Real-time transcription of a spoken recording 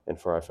and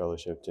for our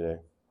fellowship today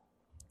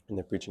in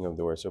the preaching of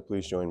the word. So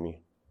please join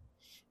me.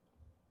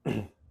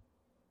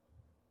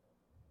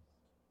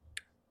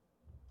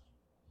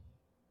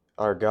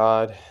 Our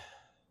God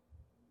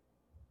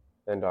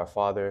and our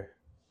Father,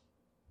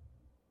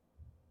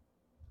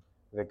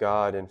 the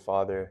God and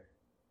Father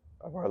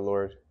of our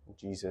Lord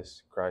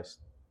Jesus Christ,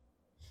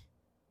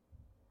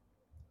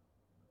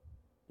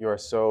 you are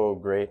so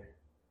great.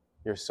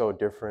 You're so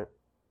different.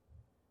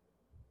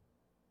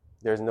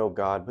 There's no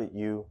God but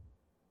you.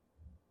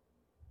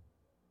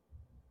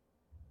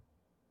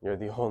 You're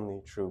the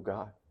only true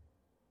God.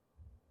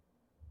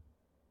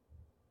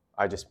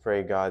 I just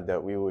pray, God,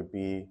 that we would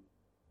be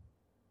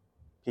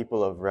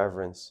people of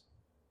reverence,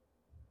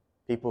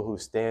 people who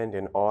stand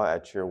in awe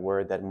at your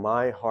word, that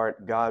my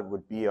heart, God,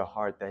 would be a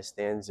heart that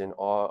stands in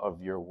awe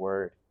of your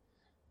word.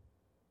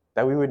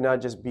 That we would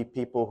not just be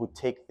people who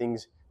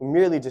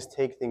merely just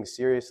take things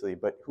seriously,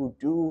 but who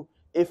do,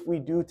 if we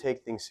do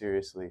take things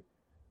seriously,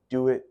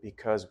 do it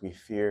because we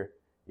fear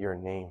your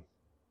name.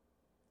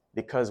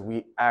 Because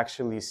we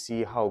actually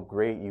see how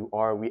great you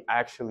are. We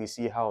actually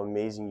see how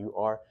amazing you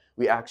are.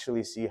 We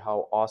actually see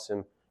how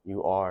awesome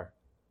you are.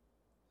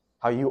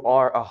 How you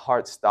are a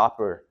heart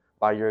stopper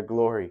by your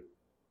glory.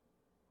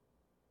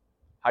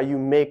 How you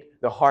make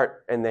the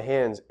heart and the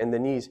hands and the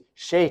knees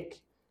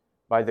shake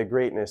by the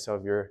greatness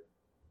of your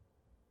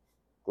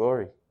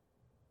glory.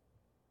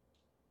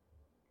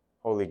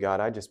 Holy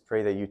God, I just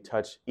pray that you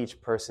touch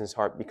each person's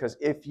heart, because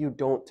if you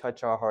don't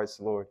touch our hearts,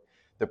 Lord,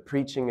 the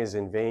preaching is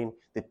in vain,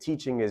 the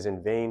teaching is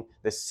in vain,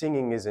 the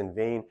singing is in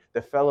vain,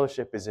 the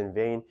fellowship is in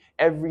vain.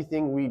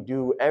 Everything we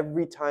do,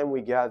 every time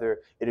we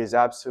gather, it is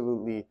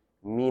absolutely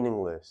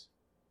meaningless.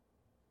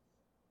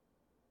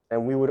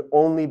 And we would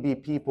only be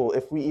people,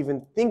 if we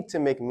even think to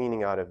make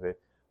meaning out of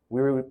it,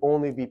 we would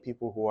only be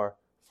people who are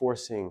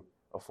forcing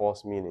a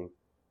false meaning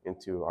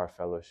into our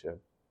fellowship.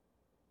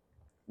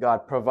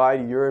 God,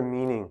 provide your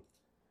meaning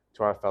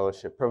to our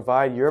fellowship.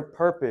 Provide your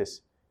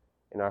purpose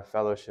in our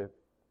fellowship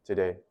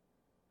today.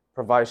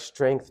 Provide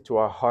strength to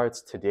our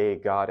hearts today,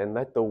 God, and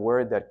let the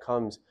word that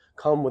comes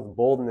come with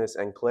boldness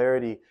and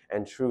clarity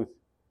and truth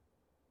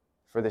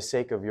for the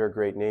sake of your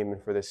great name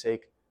and for the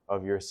sake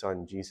of your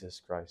Son,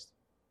 Jesus Christ,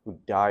 who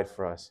died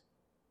for us,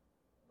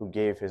 who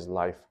gave his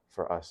life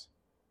for us.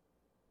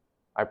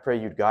 I pray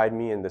you'd guide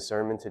me in the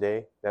sermon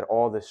today, that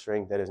all the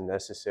strength that is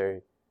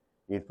necessary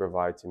you'd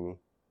provide to me,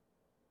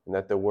 and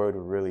that the word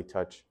would really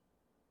touch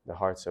the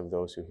hearts of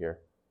those who hear,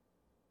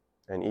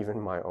 and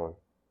even my own,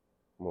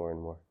 more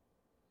and more.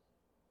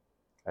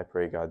 I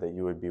pray, God, that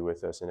you would be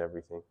with us in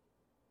everything.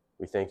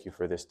 We thank you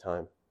for this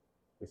time.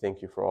 We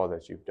thank you for all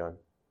that you've done.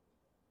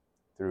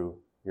 Through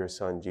your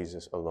Son,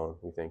 Jesus alone,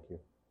 we thank you.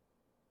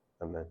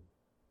 Amen.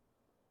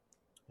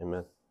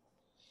 Amen.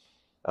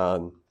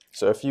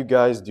 So if you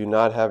guys do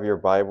not have your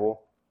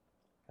Bible,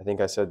 I think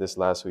I said this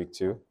last week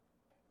too.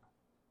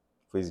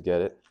 Please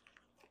get it.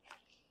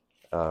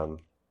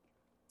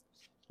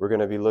 We're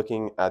going to be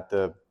looking at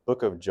the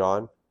book of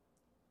John,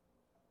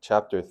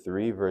 chapter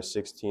 3, verse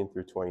 16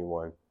 through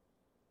 21.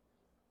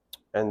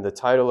 And the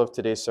title of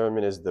today's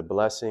sermon is The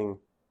Blessing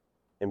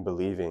in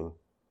Believing.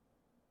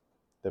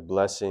 The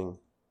Blessing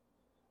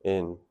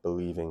in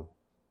Believing.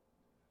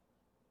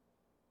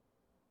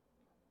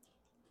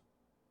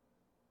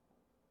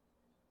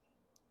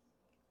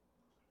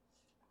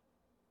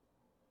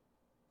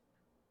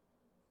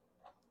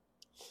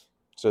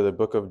 So the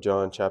book of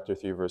John, chapter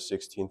 3, verse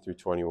 16 through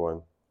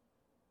 21.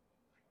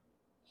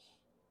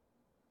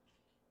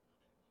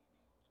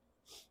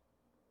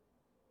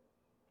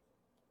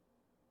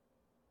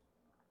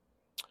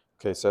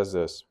 Okay, it says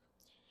this.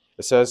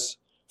 It says,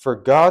 "For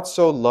God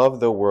so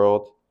loved the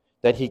world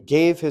that he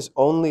gave his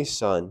only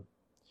Son,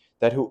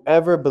 that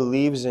whoever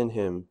believes in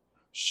him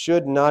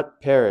should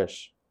not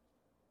perish,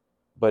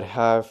 but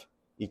have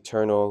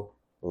eternal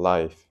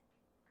life.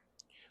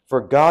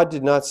 For God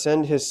did not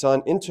send his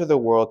Son into the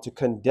world to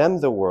condemn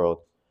the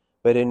world,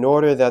 but in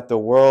order that the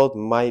world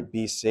might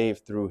be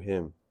saved through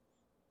him.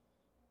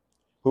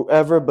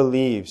 Whoever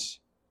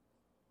believes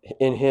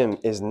in him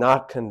is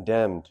not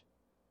condemned,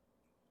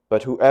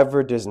 but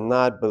whoever does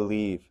not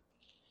believe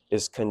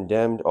is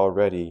condemned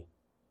already,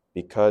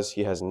 because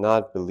he has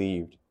not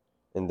believed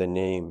in the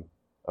name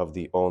of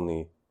the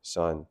only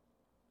Son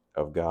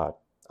of God."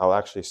 I'll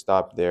actually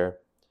stop there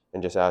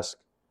and just ask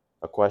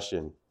a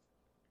question.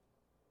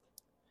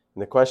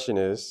 And the question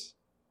is,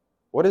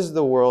 what is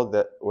the hope,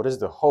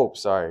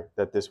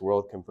 that this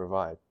world can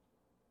provide?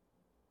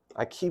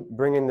 I keep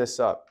bringing this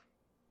up.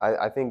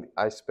 I think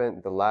I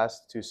spent the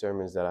last two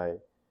sermons that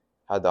I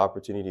had the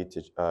opportunity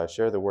to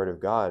share the Word of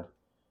God,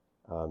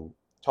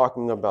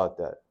 talking about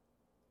that,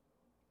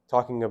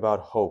 talking about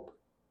hope,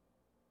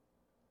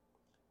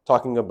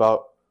 talking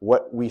about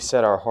what we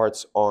set our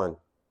hearts on,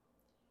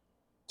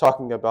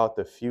 talking about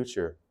the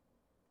future,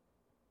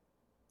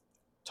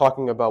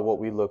 talking about what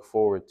we look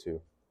forward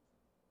to.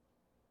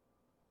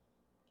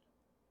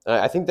 And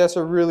I think that's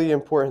a really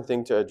important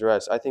thing to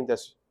address. I think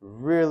that's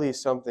really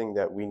something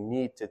that we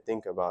need to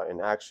think about and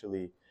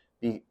actually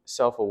be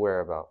self-aware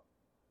about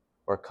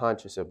or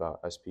conscious about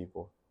as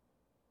people.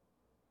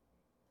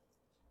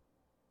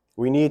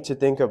 we need to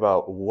think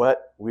about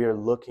what we are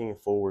looking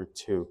forward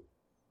to,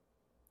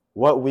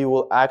 what we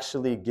will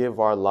actually give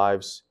our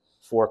lives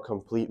for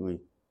completely,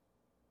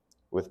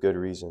 with good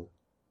reason.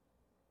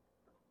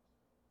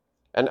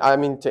 And I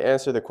mean, to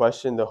answer the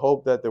question, the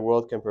hope that the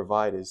world can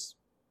provide is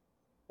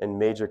in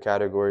major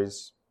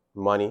categories: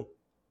 money,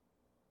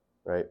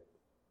 right?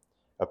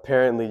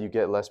 Apparently, you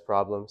get less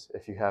problems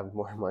if you have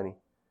more money.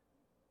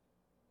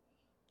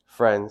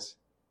 Friends,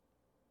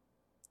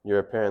 you're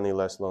apparently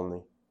less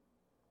lonely.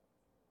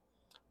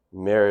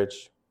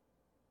 Marriage,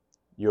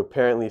 you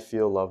apparently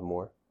feel love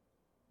more.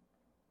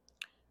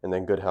 And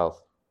then good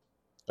health,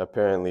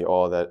 apparently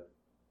all that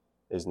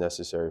is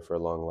necessary for a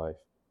long life.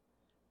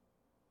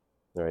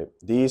 Right?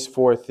 These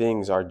four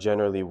things are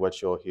generally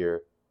what you'll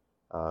hear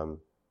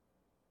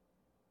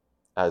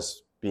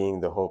as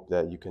being the hope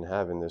that you can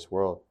have in this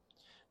world.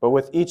 But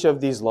with each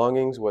of these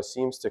longings, what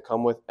seems to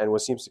come with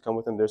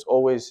them, there's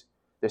always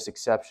this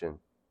exception.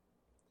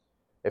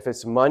 If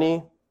it's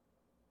money,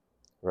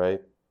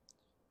 right,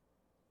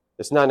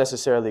 it's not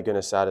necessarily going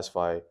to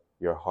satisfy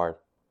your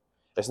heart.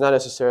 It's not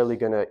necessarily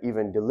going to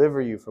even deliver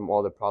you from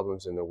all the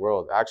problems in the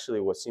world.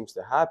 Actually, what seems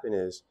to happen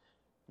is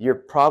your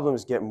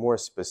problems get more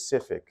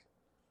specific.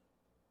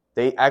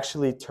 They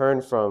actually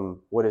turn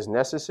from what is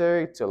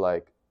necessary to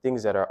like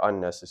things that are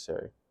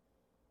unnecessary.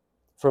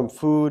 From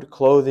food,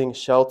 clothing,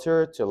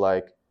 shelter to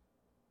like,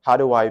 how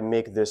do I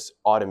make this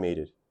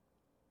automated,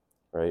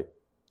 right?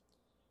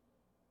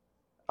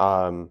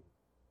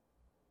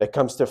 It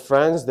comes to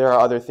friends, there are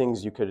other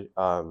things you could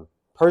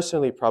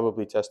personally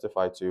probably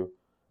testify to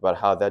about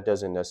how that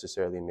doesn't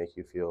necessarily make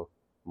you feel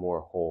more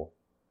whole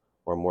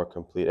or more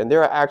complete. And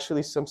there are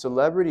actually some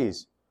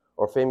celebrities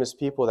or famous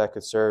people that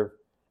could serve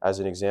as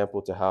an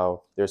example to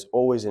how there's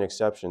always an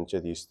exception to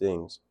these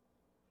things.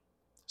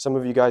 Some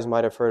of you guys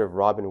might have heard of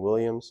Robin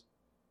Williams.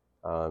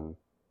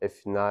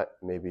 If not,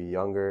 maybe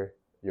your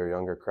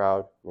younger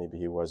crowd, maybe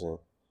he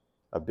wasn't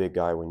a big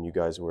guy when you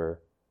guys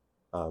were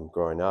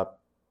growing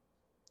up.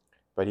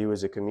 But he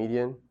was a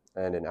comedian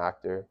and an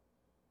actor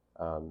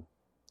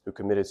who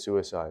committed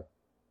suicide.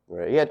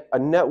 Right? He had a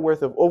net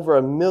worth of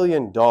over $1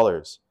 million,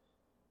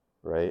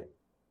 right?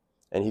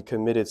 And he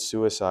committed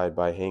suicide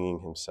by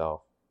hanging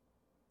himself.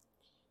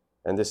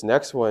 And this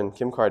next one,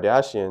 Kim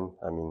Kardashian,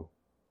 I mean,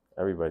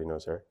 everybody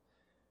knows her.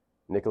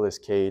 Nicolas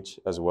Cage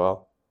as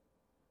well.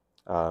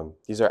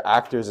 These are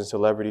actors and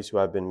celebrities who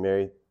have been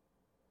married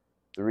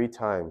 3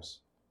 times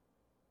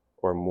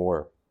or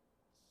more,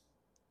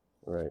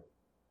 right?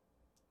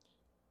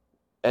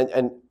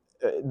 And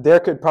there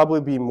could probably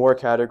be more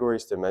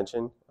categories to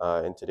mention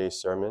in today's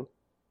sermon,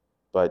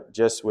 but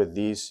just with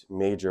these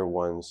major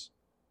ones,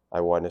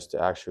 I want us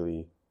to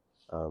actually,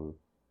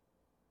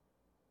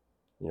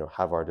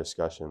 have our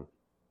discussion.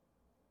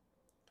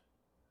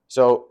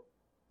 So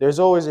there's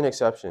always an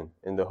exception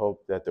in the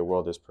hope that the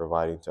world is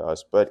providing to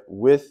us, but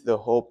with the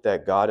hope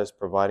that God is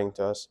providing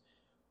to us,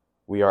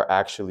 we are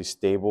actually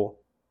stable,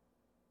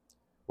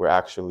 we're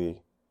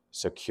actually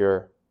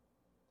secure,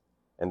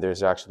 and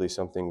there's actually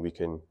something we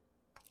can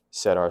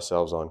set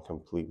ourselves on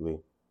completely.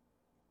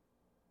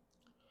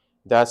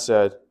 That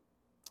said,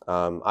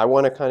 I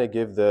want to kind of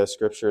give the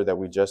scripture that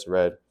we just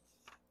read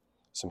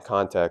some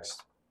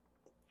context,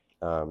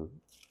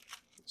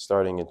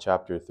 starting in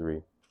chapter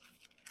 3.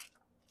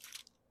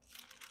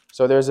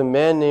 So there's a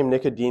man named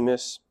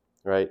Nicodemus,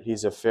 right?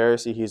 He's a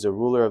Pharisee, he's a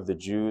ruler of the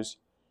Jews,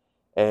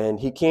 and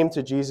he came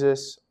to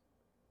Jesus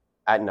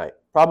at night,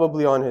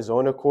 probably on his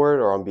own accord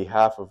or on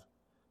behalf of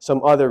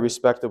some other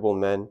respectable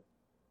men,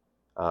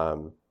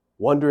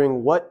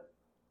 wondering what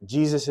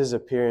Jesus'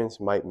 appearance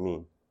might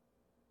mean.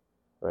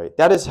 Right?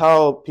 That is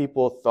how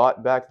people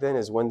thought back then,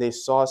 is when they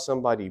saw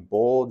somebody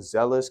bold,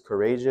 zealous,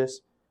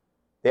 courageous,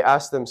 they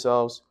asked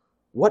themselves,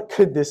 what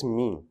could this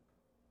mean?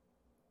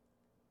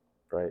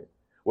 Right?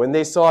 When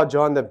they saw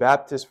John the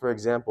Baptist, for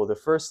example, the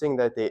first thing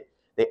that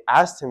they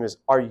asked him is,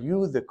 are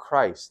you the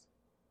Christ?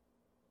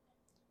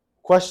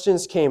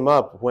 Questions came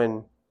up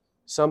when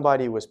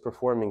somebody was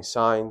performing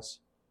signs,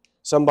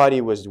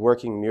 somebody was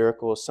working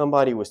miracles,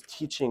 somebody was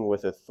teaching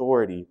with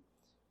authority.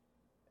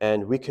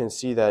 And we can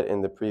see that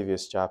in the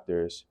previous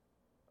chapters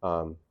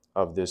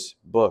of this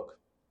book.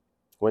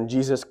 When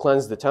Jesus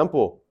cleansed the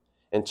temple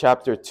in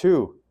chapter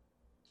 2,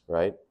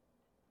 right?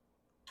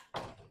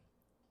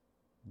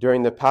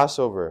 During the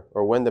Passover,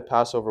 or when the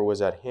Passover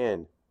was at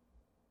hand.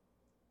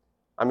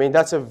 I mean,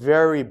 that's a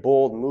very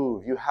bold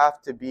move. You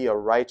have to be a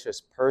righteous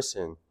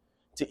person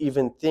to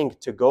even think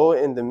to go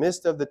in the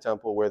midst of the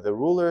temple where the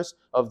rulers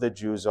of the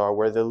Jews are,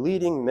 where the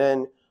leading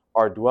men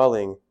are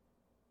dwelling,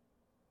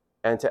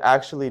 and to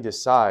actually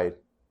decide,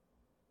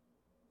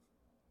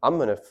 I'm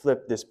going to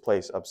flip this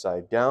place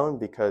upside down,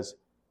 because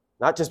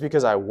not just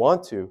because I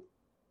want to,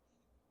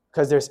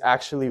 because there's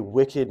actually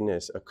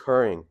wickedness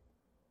occurring.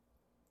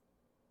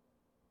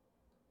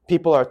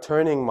 People are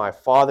turning my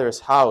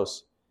Father's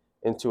house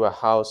into a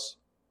house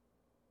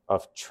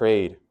of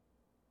trade,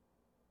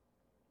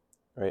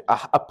 right?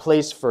 A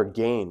place for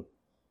gain,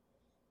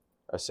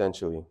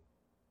 essentially.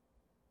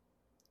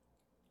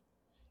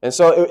 And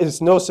so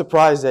it's no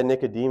surprise that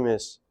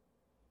Nicodemus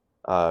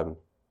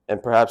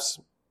And perhaps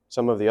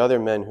some of the other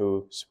men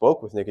who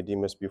spoke with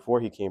Nicodemus before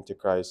he came to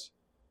Christ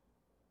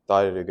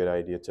thought it a good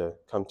idea to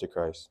come to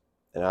Christ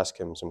and ask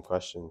him some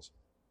questions.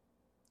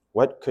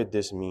 What could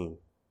this mean?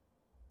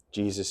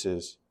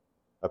 Jesus'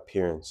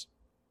 appearance,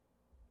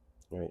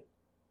 right?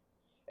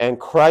 And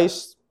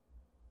Christ,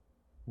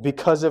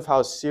 because of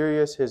how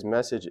serious his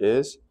message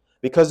is,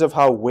 because of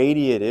how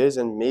weighty it is,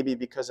 and maybe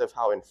because of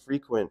how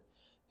infrequent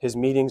his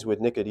meetings with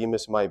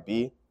Nicodemus might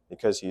be,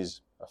 because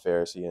he's a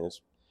Pharisee and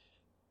is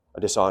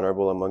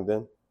dishonorable among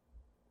them,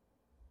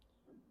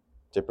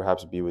 to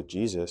perhaps be with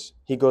Jesus,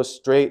 he goes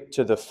straight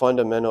to the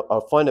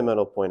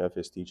fundamental point of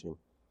his teaching,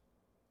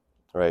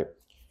 right?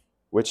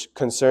 Which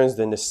concerns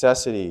the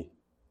necessity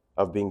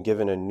of being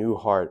given a new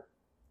heart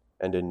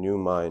and a new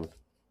mind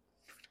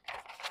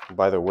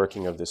by the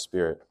working of the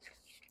Spirit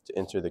to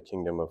enter the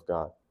kingdom of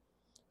God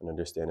and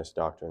understand his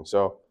doctrine.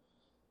 So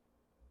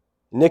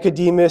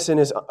Nicodemus, in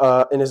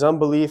his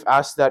unbelief,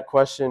 asked that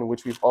question,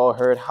 which we've all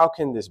heard: how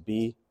can this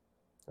be?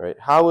 Right?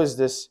 How is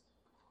this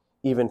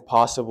even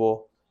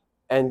possible?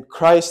 And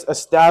Christ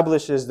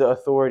establishes the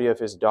authority of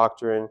his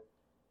doctrine,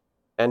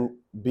 and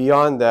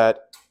beyond that,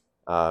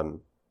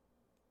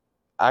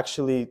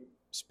 actually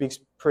speaks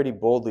pretty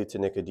boldly to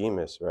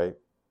Nicodemus, right?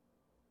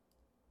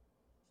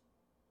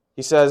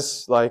 He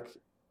says,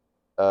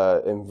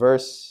 in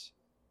verse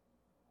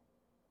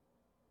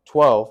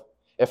 12,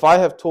 if I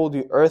have told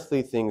you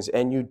earthly things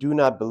and you do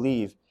not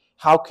believe,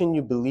 how can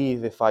you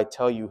believe if I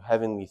tell you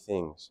heavenly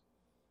things?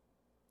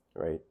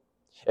 Right?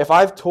 If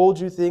I've told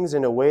you things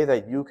in a way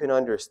that you can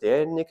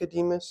understand,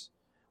 Nicodemus,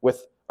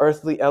 with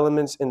earthly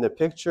elements in the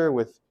picture,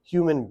 with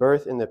human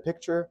birth in the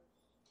picture,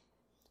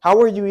 how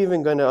are you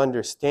even going to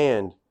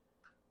understand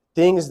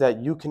things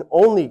that you can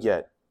only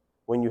get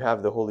when you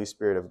have the Holy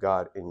Spirit of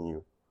God in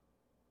you?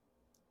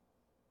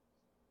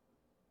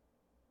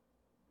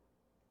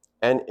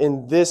 And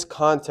in this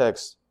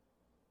context,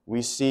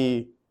 we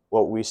see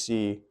what we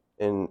see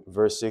in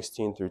verse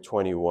 16 through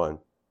 21.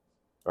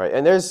 Right?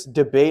 And there's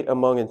debate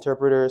among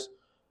interpreters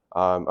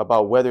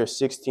about whether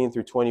 16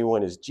 through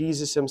 21 is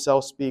Jesus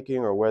himself speaking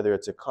or whether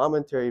it's a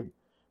commentary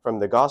from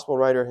the gospel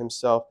writer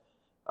himself.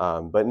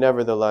 But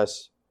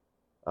nevertheless,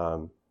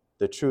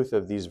 the truth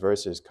of these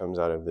verses comes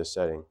out of this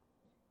setting.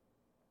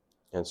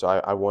 And so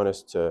I want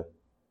us to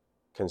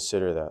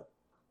consider that.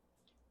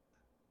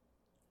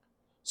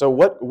 So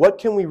what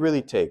can we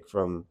really take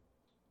from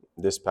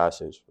this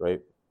passage,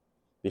 right?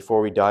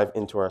 Before we dive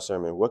into our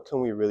sermon, what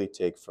can we really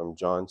take from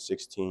John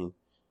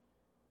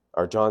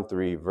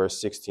 3,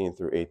 verse 16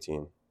 through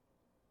 18?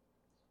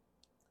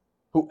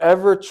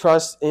 Whoever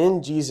trusts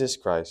in Jesus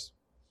Christ,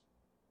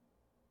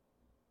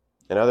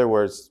 in other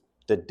words,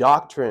 the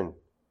doctrine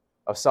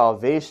of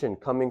salvation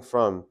coming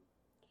from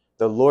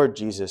the Lord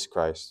Jesus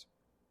Christ,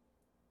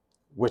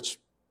 which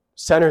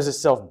centers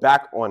itself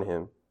back on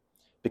him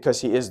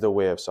because he is the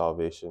way of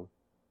salvation,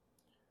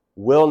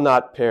 will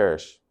not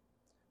perish,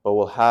 but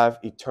will have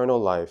eternal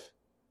life,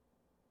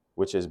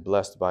 which is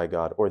blessed by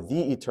God, or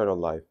the eternal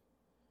life,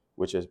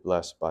 which is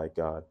blessed by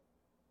God.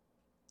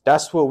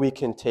 That's what we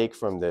can take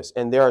from this.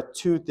 And there are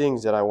two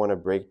things that I want to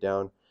break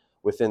down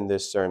within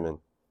this sermon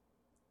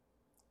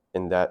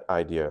in that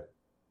idea.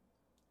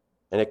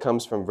 And it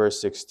comes from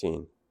verse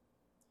 16.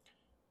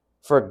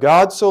 For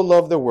God so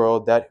loved the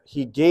world that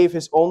he gave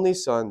his only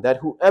Son, that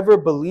whoever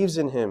believes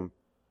in him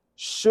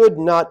should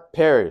not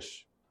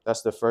perish.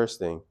 That's the first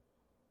thing.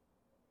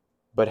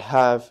 But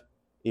have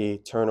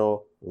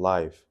eternal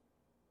life.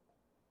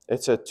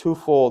 It's a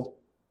twofold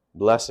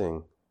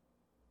blessing.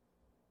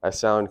 I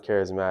sound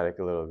charismatic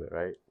a little bit,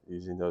 right?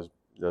 Using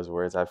those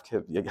words. I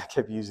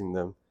kept using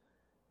them.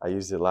 I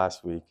used it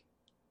last week.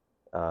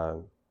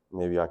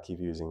 Maybe I'll keep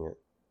using it.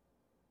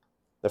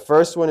 The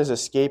first one is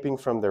escaping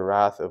from the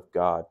wrath of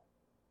God.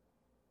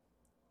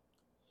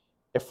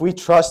 If we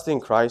trust in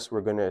Christ,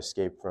 we're going to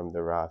escape from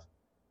the wrath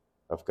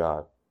of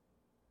God.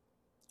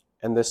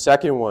 And the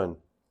second one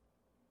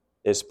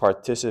is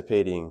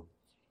participating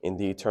in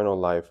the eternal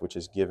life which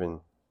is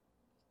given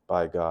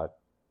by God.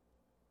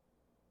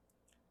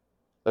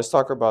 Let's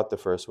talk about the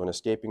first one,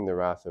 escaping the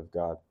wrath of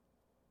God.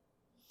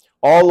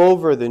 All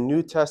over the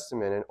New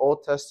Testament and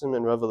Old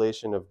Testament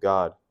revelation of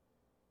God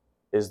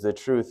is the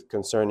truth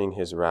concerning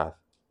his wrath,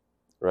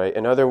 right?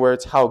 In other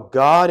words, how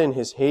God in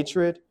his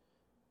hatred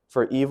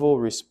for evil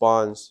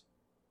responds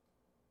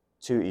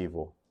to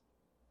evil,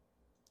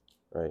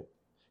 right?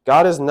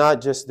 God is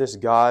not just this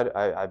God,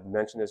 I've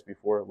mentioned this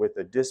before, with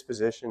a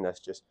disposition that's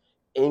just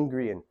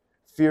angry and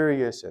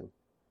furious and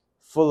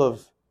full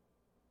of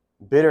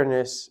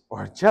bitterness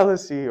or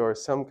jealousy or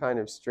some kind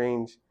of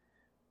strange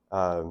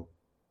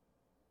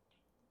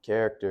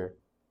character,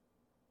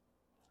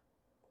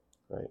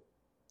 right?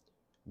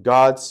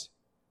 God's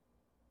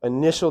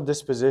initial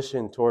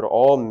disposition toward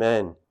all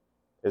men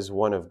is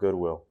one of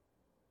goodwill.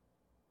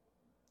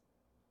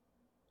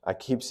 I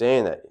keep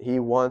saying that. He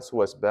wants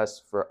what's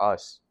best for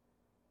us.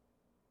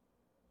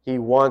 He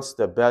wants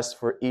the best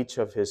for each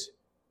of his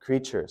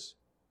creatures.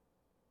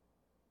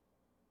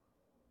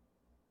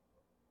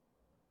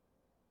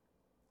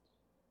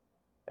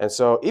 And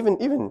so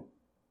even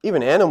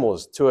even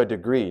animals to a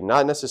degree,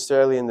 not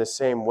necessarily in the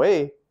same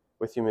way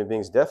with human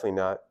beings, definitely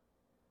not,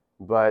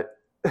 but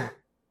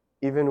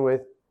even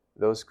with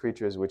those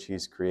creatures which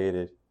he's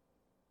created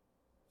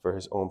for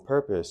his own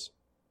purpose.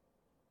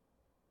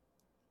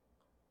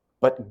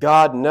 But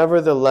God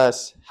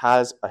nevertheless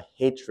has a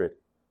hatred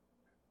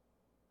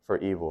for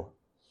evil.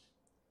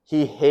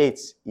 He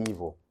hates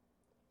evil.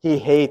 He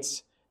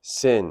hates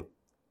sin.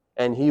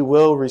 And he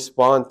will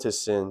respond to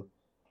sin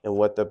in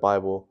what the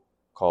Bible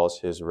calls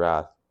his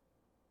wrath.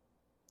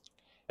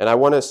 And I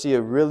want to see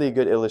a really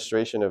good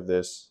illustration of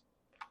this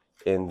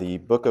in the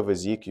book of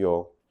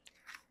Ezekiel,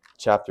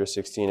 chapter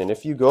 16. And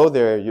if you go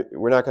there,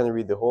 we're not going to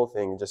read the whole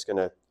thing. We're just going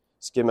to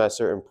skim at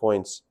certain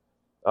points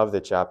of the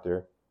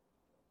chapter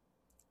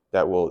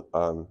that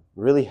will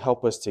really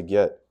help us to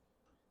get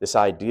this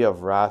idea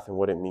of wrath and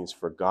what it means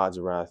for God's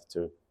wrath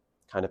to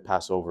kind of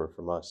pass over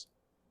from us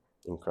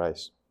in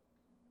Christ.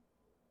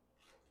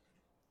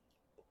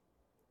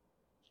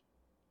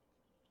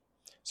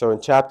 So in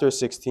chapter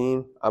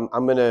 16, I'm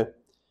going to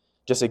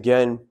just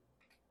again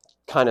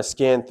kind of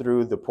scan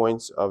through the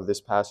points of this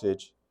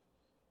passage.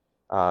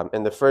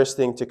 And the first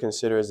thing to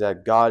consider is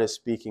that God is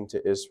speaking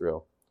to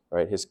Israel,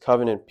 right? His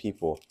covenant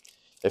people.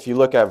 If you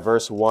look at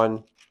verse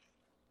 1,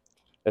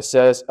 it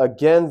says,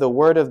 "Again the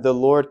word of the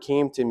Lord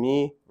came to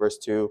me," verse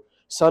 2,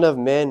 "Son of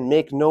man,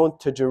 make known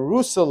to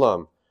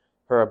Jerusalem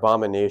her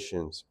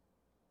abominations."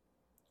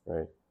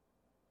 Right?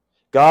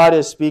 God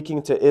is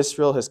speaking to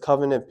Israel, his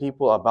covenant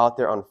people, about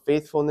their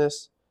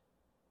unfaithfulness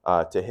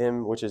to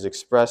him, which is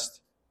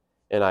expressed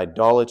in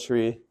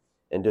idolatry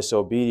and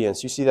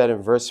disobedience. You see that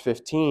in verse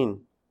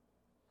 15,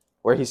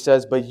 where he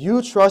says, "But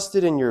you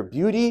trusted in your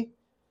beauty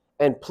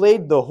and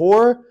played the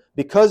whore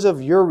because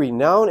of your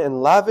renown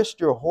and lavished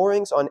your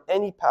whorings on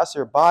any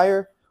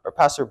passerby.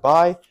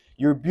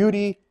 Your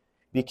beauty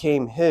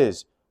became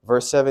his."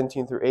 Verse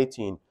 17 through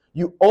 18.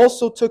 "You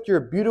also took your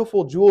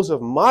beautiful jewels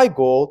of my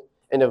gold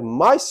and of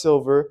my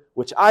silver,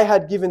 which I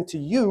had given to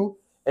you,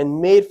 and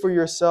made for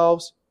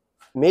yourself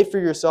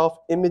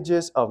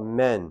images of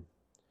men,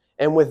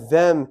 and with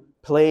them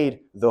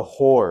played the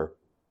whore.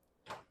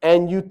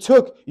 And you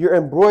took your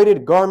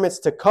embroidered garments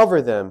to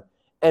cover them,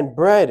 and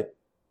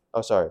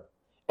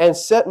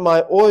set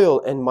my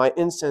oil and my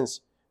incense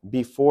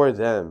before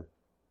them,"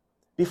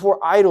 before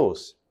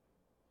idols,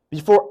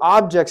 before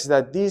objects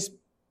that these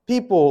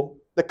people,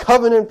 the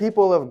covenant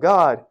people of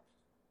God,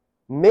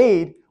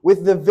 made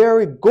with the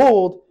very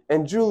gold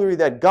and jewelry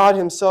that God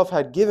himself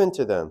had given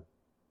to them.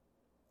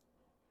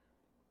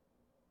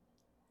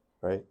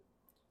 Right?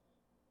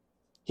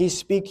 He's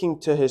speaking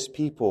to his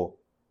people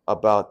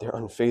about their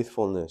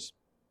unfaithfulness.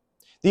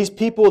 These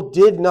people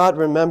did not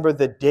remember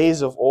the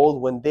days of old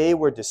when they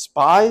were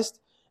despised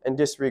and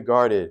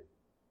disregarded.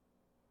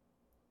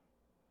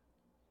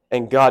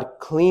 And God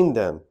cleaned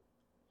them,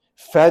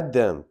 fed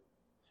them,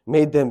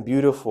 made them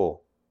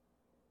beautiful,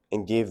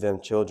 and gave them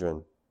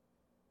children.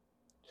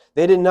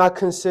 They did not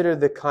consider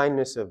the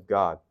kindness of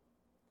God.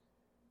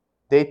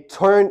 They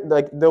turned,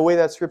 like the way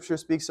that scripture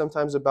speaks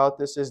sometimes about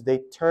this is they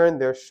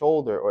turned their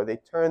shoulder, or they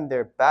turned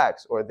their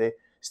backs, or they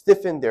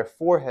stiffened their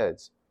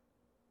foreheads,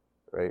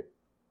 right?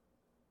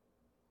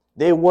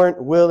 They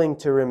weren't willing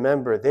to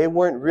remember. They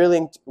weren't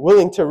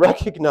willing to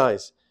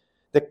recognize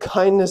the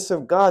kindness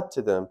of God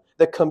to them,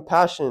 the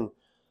compassion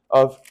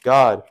of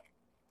God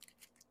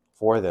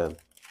for them.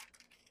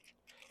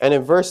 And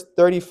in verse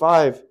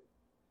 35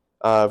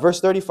 to verse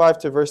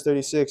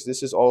 36,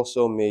 this is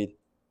also made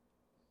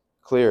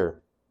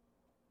clear.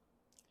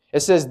 It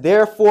says,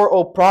 "Therefore,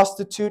 O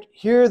prostitute,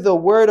 hear the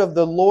word of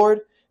the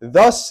Lord.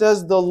 Thus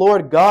says the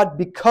Lord God,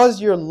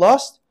 because your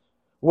lust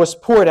was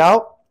poured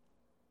out,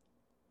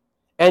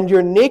 and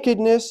your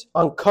nakedness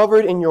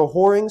uncovered in your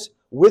whorings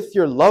with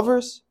your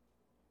lovers,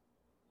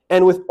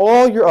 and with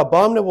all your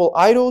abominable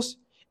idols,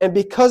 and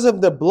because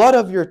of the blood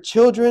of your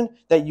children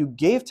that you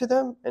gave to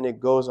them," and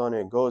it goes on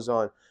and it goes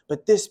on.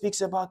 But this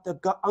speaks about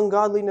the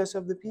ungodliness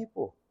of the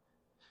people.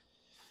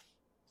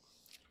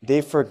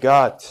 They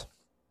forgot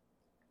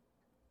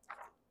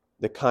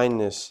the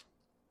kindness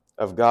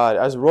of God.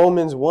 As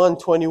Romans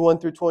 1:21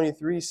 through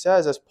 23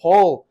 says, as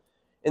Paul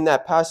in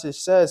that passage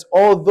says,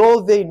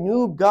 "Although they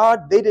knew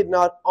God, they did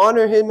not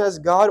honor him as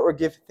God or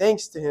give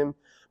thanks to him,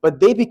 but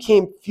they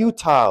became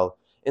futile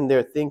in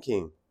their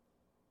thinking,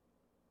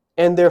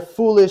 and their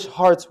foolish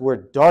hearts were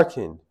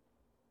darkened.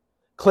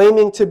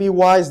 Claiming to be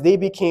wise, they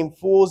became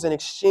fools and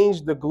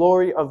exchanged the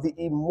glory of the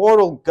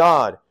immortal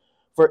God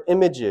for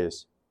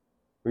images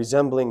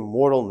resembling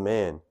mortal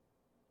man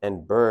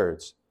and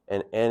birds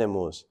and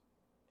animals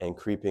and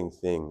creeping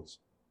things."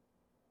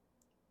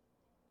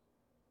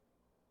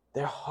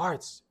 Their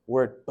hearts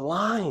were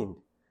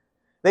blind.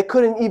 They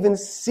couldn't even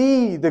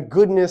see the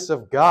goodness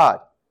of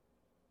God.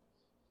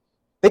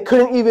 They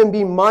couldn't even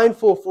be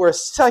mindful for a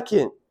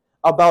second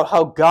about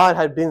how God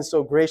had been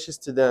so gracious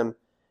to them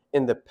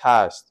in the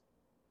past.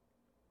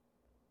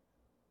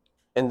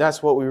 And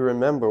that's what we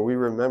remember. We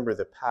remember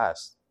the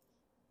past.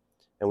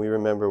 And we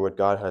remember what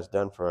God has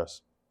done for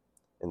us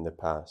in the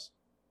past.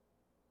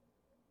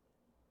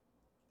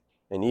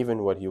 and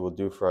even what he will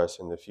do for us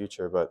in the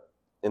future, but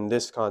in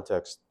this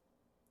context,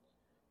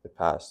 the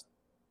past.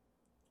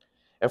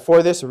 And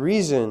for this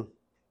reason,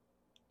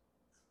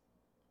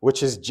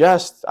 which is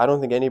just, I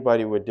don't think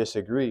anybody would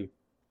disagree,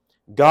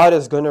 God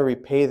is going to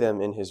repay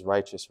them in his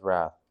righteous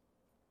wrath.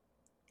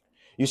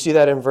 You see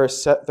that in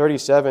verse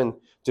 37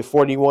 to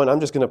 41. I'm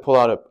just going to pull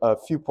out a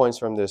few points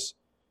from this.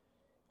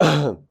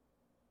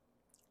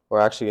 Or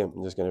actually,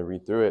 I'm just going to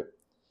read through it.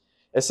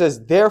 It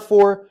says,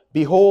 "Therefore,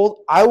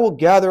 behold, I will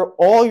gather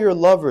all your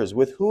lovers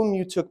with whom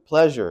you took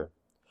pleasure,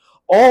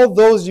 all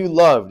those you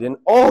loved and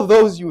all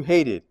those you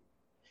hated.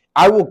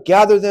 I will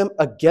gather them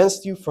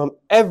against you from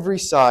every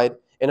side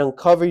and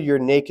uncover your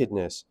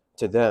nakedness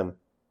to them,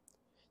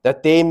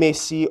 that they may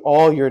see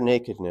all your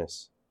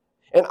nakedness.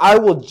 And I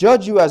will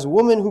judge you as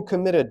women who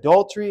commit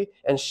adultery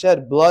and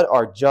shed blood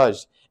are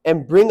judged,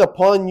 and bring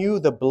upon you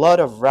the blood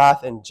of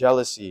wrath and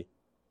jealousy.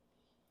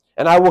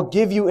 And I will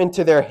give you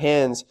into their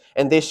hands,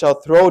 and they shall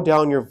throw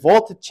down your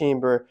vaulted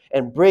chamber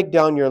and break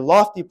down your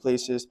lofty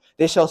places.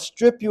 They shall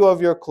strip you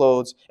of your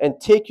clothes and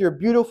take your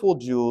beautiful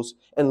jewels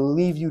and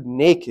leave you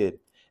naked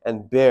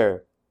and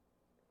bare.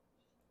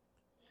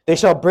 They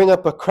shall bring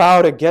up a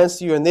crowd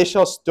against you, and they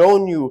shall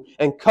stone you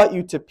and cut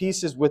you to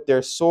pieces with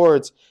their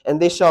swords, and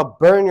they shall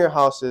burn your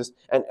houses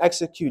and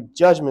execute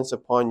judgments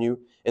upon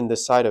you in the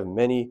sight of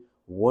many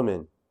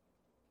women."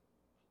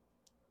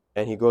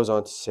 And he goes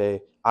on to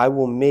say, "I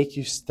will make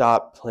you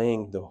stop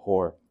playing the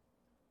whore,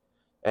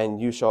 and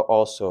you shall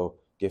also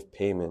give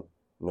payment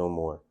no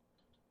more."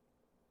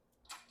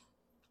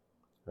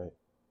 Right?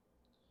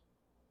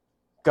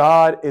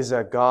 God is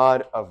a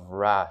God of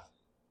wrath.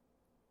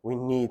 We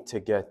need to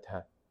get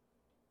that.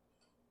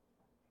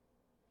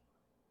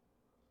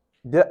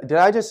 Did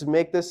I just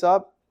make this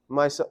up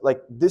myself?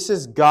 Like, this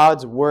is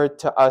God's word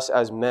to us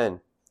as men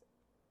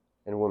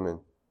and women.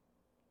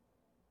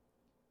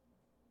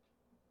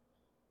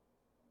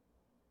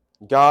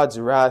 God's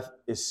wrath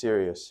is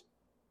serious,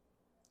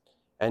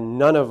 and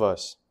none of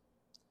us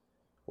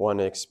want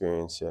to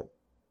experience it.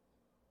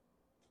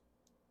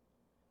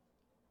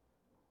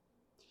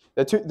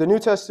 The New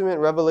Testament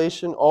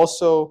revelation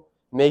also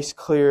makes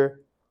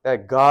clear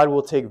that God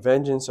will take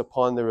vengeance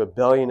upon the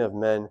rebellion of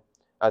men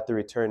at the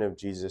return of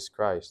Jesus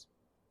Christ.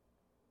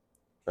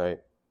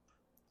 Right?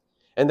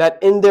 And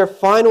that in their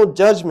final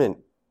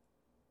judgment,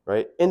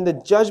 right, in the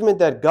judgment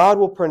that God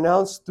will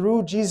pronounce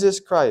through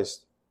Jesus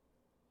Christ,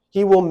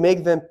 he will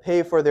make them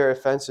pay for their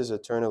offenses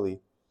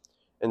eternally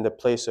in the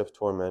place of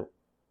torment,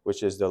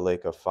 which is the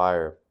lake of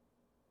fire.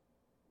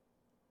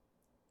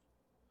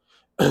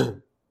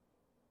 And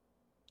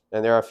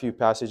there are a few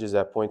passages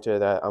that point to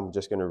that I'm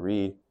just going to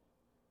read,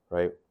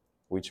 right,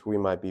 which we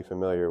might be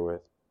familiar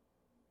with.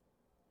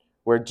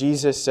 Where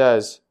Jesus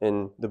says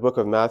in the book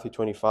of Matthew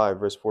 25,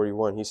 verse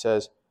 41, he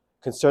says,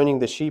 concerning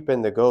the sheep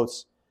and the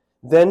goats,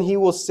 "Then he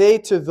will say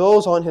to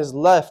those on his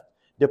left,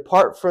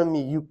 'Depart from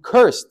me, you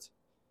cursed,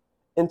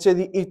 into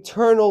the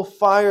eternal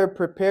fire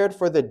prepared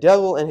for the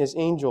devil and his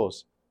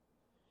angels.'"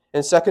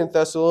 In 2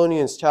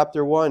 Thessalonians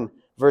chapter 1,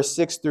 verse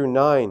 6 through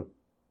 9,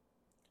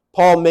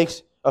 Paul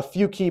makes a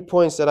few key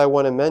points that I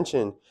want to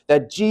mention.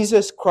 That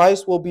Jesus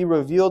Christ will be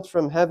revealed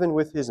from heaven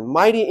with his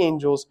mighty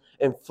angels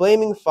in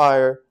flaming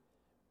fire,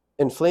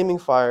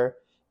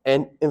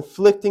 and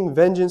inflicting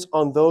vengeance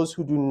on those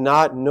who do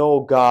not know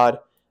God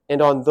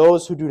and on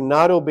those who do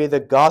not obey the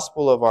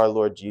gospel of our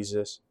Lord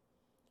Jesus.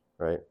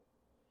 Right?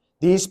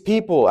 These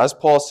people, as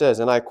Paul says,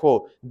 and I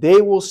quote,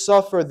 "They will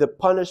suffer the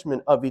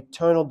punishment of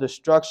eternal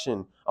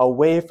destruction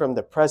away from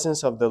the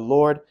presence of the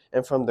Lord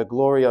and from the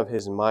glory of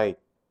his might."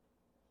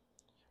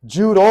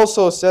 Jude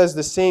also says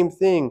the same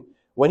thing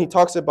when he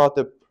talks about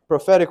the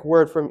prophetic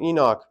word from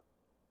Enoch.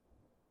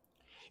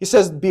 He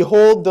says,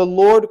 "Behold, the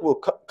Lord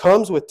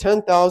comes with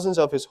 10,000s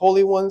of his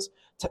holy ones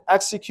to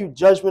execute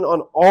judgment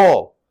on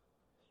all,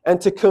 and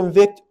to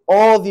convict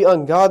all the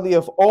ungodly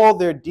of all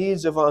their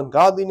deeds of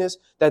ungodliness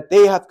that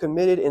they have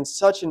committed in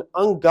such an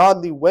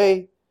ungodly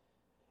way,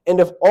 and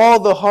of all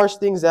the harsh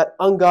things that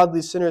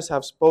ungodly sinners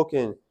have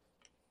spoken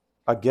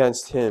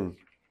against him."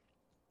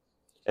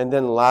 And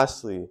then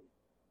lastly,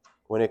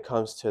 when it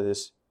comes to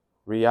this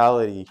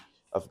reality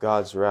of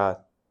God's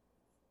wrath,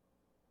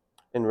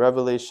 in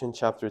Revelation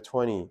chapter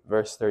 20,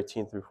 verse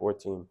 13 through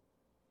 14,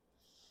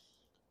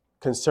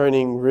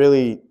 concerning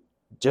really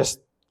just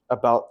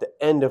about the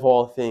end of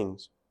all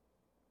things,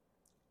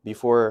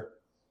 before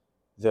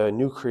the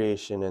new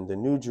creation and the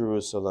new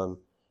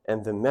Jerusalem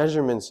and the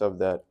measurements of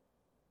that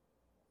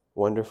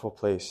wonderful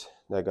place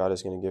that God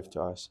is going to give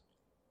to us.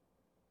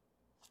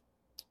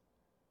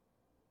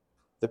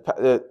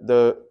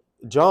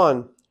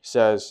 John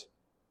says,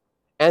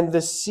 "And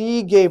the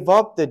sea gave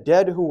up the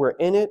dead who were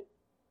in it.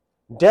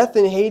 Death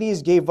and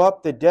Hades gave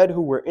up the dead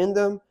who were in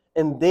them,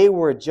 and they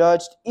were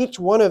judged, each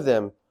one of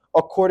them,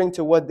 according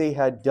to what they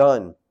had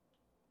done.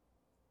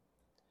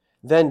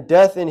 Then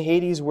death and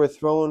Hades were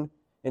thrown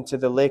into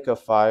the lake of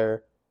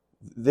fire.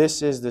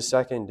 This is the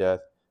second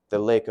death, the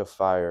lake of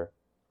fire."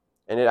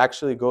 And it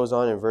actually goes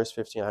on in verse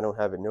 15, I don't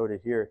have it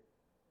noted here,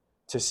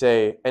 to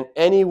say, "And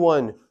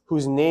anyone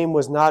whose name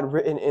was not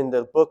written in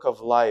the book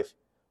of life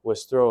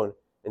was thrown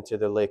into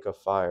the lake of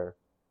fire.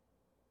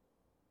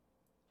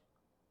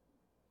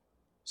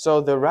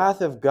 So the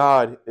wrath of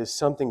God is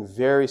something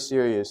very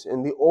serious.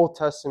 In the Old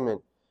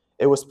Testament,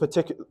 it was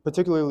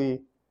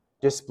particularly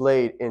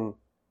displayed in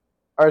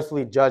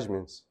earthly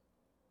judgments.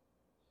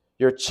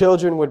 Your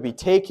children would be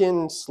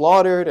taken,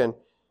 slaughtered, and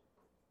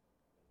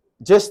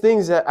just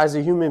things that as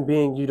a human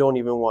being you don't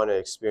even want to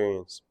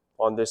experience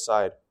on this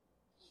side,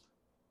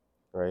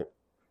 right?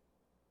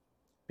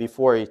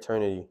 Before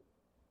eternity.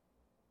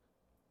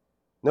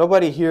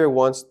 Nobody here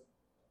wants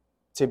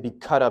to be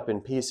cut up in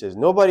pieces.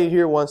 Nobody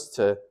here wants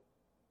to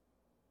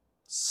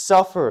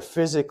suffer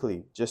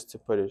physically, just to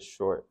put it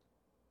short.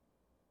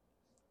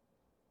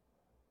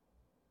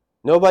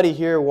 Nobody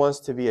here wants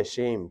to be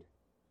ashamed.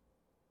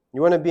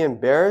 You want to be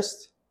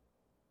embarrassed?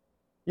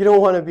 You don't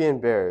want to be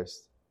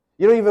embarrassed.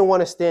 You don't even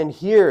want to stand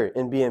here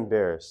and be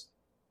embarrassed.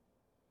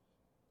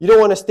 You don't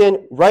want to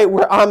stand right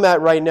where I'm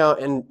at right now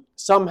and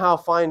somehow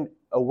find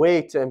a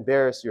way to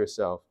embarrass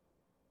yourself.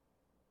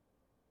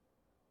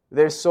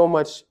 There's so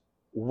much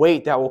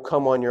weight that will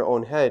come on your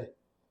own head.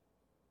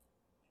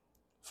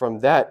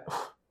 From that,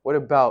 what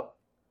about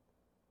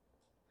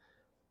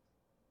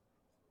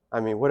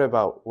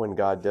when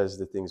God does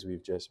the things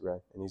we've just read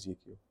in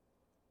Ezekiel?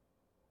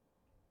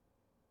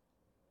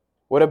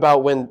 What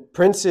about when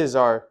princes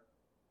are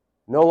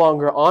no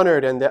longer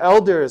honored and the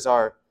elders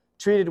are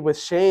treated with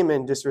shame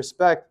and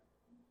disrespect?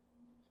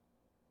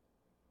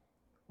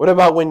 What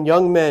about when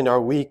young men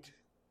are weak?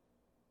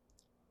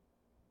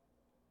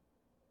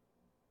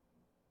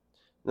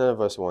 None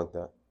of us want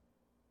that.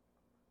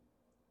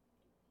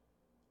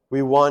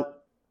 We want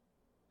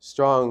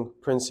strong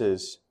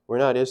princes. We're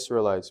not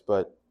Israelites,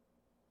 but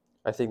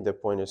I think the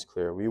point is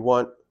clear. We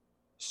want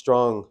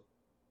strong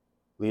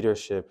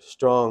leadership,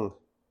 strong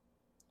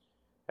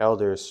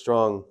elders,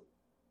 strong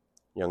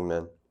young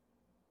men.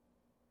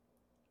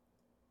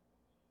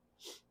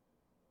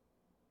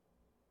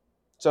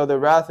 So the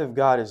wrath of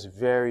God is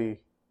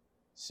very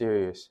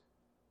serious.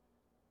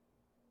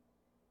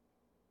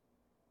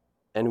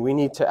 And we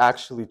need to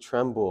actually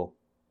tremble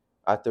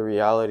at the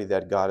reality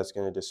that God is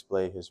going to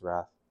display his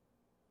wrath.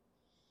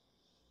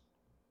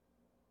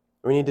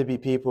 We need to be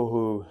people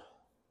who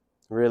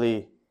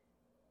really,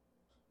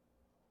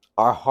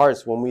 our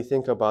hearts, when we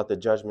think about the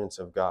judgments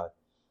of God,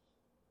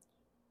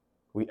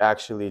 we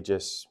actually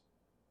just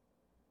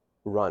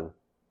run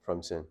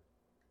from sin.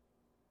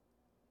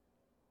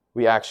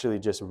 We actually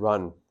just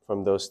run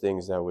from those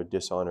things that would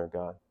dishonor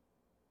God.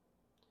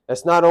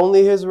 It's not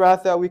only his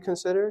wrath that we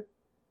consider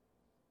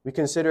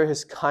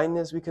his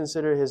kindness, we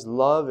consider his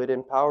love. It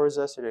empowers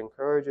us, it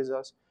encourages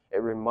us,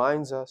 it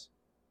reminds us.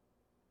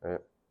 Right?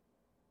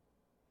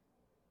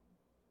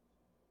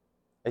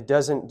 It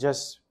doesn't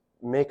just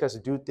make us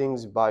do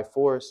things by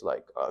force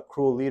like a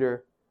cruel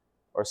leader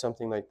or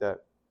something like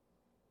that.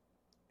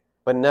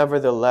 But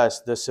nevertheless,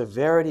 the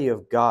severity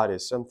of God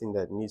is something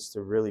that needs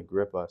to really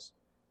grip us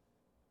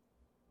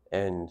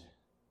and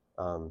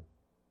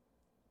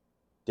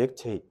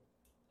dictate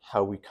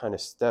how we kind of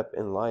step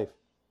in life.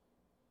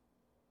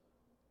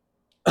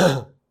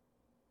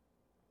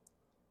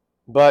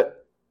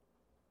 But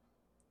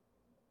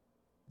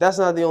that's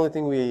not the only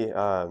thing we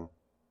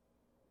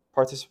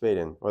participate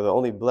in, or the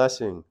only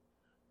blessing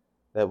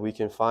that we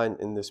can find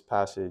in this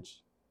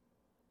passage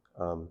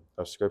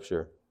of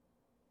Scripture.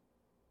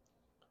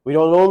 We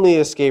don't only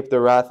escape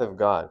the wrath of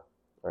God,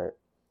 right,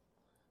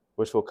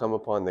 which will come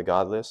upon the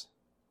godless,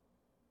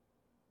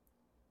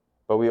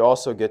 but we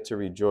also get to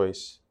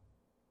rejoice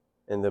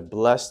in the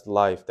blessed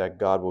life that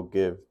God will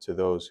give to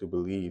those who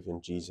believe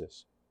in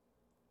Jesus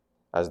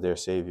as their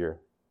Savior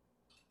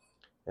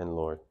and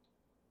Lord.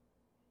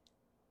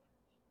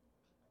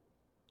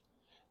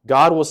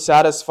 God will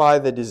satisfy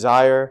the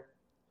desire,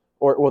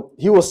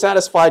 he will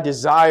satisfy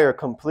desire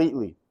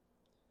completely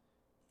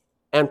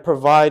and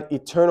provide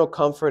eternal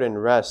comfort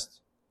and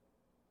rest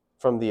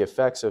from the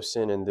effects of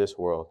sin in this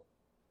world.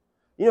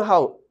 You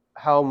know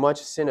how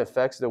much sin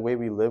affects the way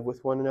we live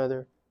with one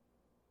another?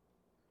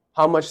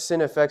 How much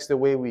sin affects the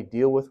way we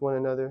deal with one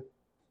another?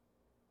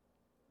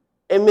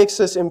 It makes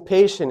us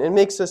impatient. It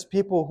makes us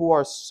people who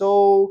are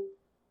so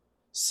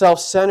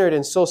self-centered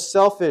and so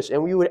selfish,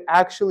 and we would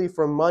actually,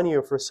 for money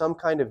or for some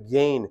kind of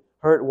gain,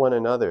 hurt one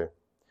another.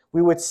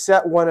 We would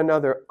set one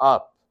another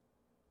up.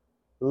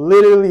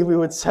 Literally, we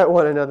would set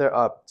one another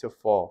up to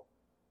fall.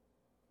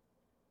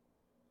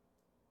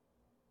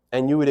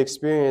 And you would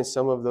experience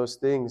some of those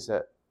things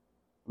that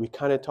we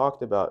kind of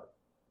talked about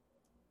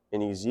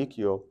in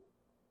Ezekiel.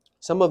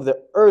 Some of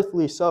the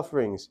earthly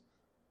sufferings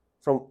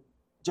from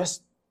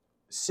just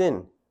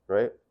sin,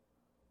 right?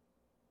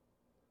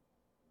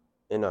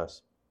 In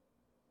us.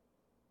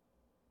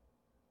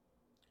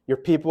 Your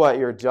people at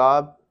your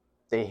job,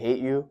 they hate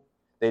you.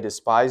 They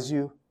despise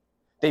you.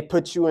 They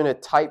put you in a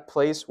tight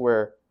place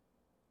where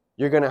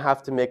you're going to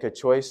have to make a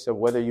choice of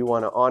whether you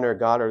want to honor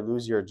God or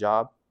lose your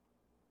job.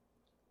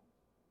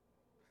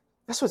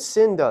 That's what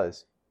sin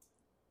does.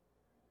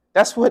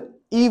 That's what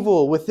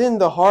evil within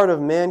the heart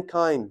of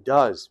mankind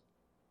does.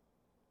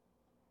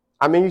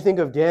 I mean, you think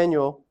of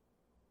Daniel,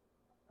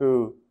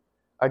 who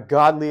a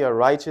godly, a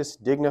righteous,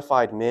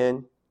 dignified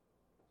man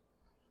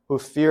who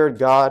feared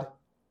God,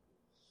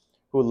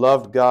 who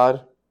loved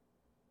God,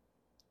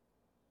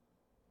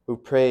 who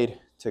prayed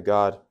to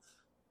God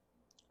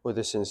with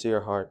a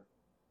sincere heart.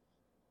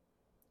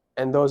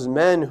 And those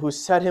men who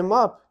set him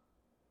up,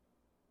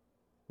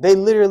 they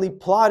literally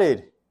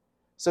plotted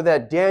so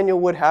that Daniel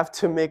would have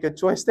to make a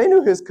choice. They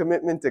knew his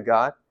commitment to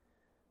God.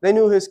 They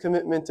knew his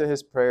commitment to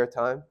his prayer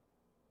time.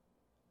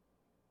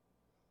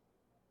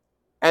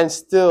 And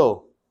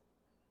still,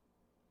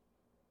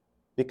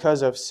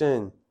 because of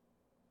sin,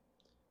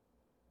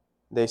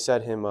 they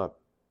set him up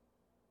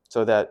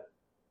so that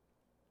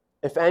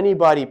if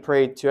anybody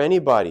prayed to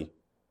anybody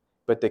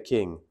but the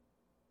king,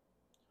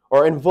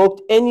 or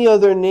invoked any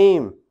other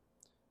name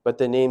but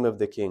the name of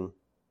the king,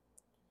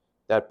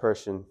 that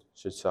person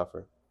should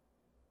suffer.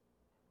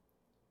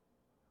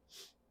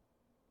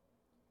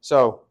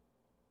 So,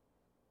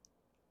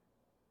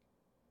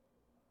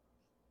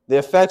 the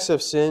effects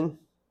of sin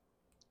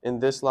in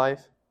this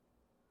life,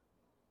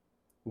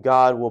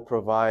 God will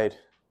provide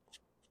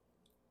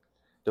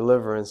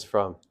deliverance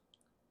from.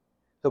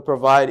 He'll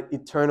provide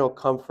eternal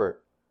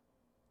comfort.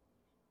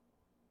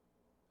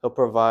 He'll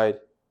provide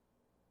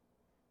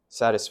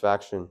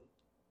satisfaction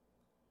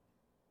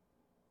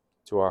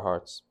to our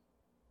hearts.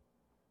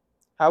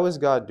 How is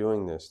God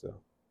doing this,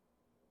 though?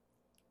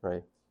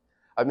 Right?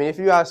 I mean, if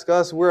you ask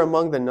us, we're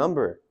among the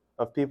number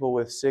of people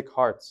with sick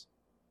hearts.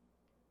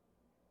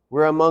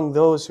 We're among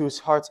those whose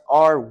hearts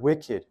are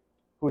wicked,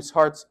 whose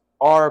hearts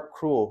are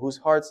cruel, whose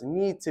hearts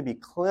need to be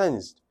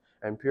cleansed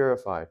and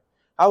purified.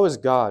 How is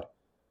God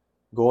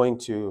going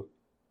to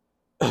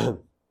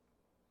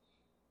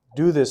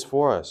do this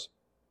for us?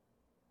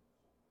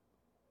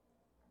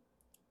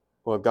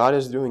 Well, God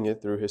is doing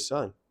it through His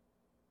Son,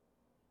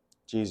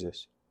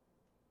 Jesus,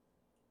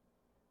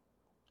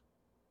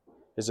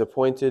 His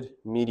appointed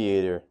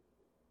mediator,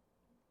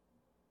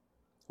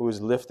 who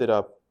is lifted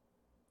up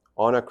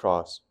on a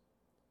cross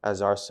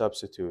as our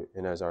substitute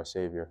and as our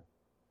Savior.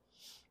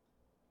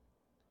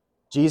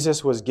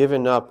 Jesus was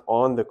given up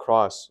on the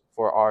cross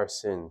for our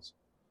sins.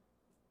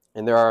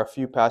 And there are a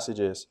few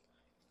passages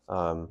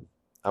I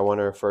want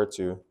to refer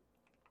to.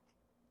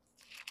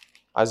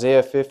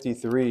 Isaiah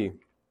 53,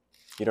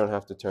 you don't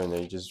have to turn there,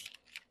 you just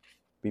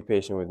be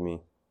patient with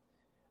me.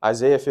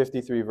 Isaiah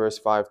 53, verse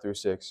 5 through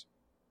 6.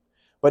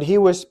 But he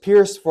was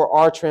pierced for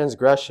our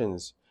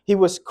transgressions. He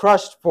was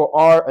crushed for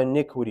our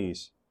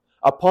iniquities.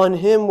 Upon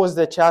him was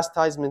the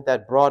chastisement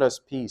that brought us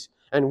peace,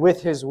 and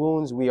with his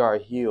wounds we are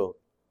healed.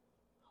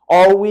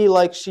 All we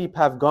like sheep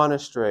have gone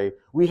astray.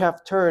 We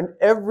have turned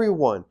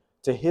everyone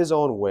to his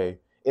own way,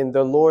 and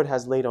the Lord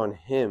has laid on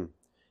him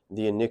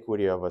the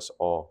iniquity of us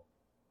all.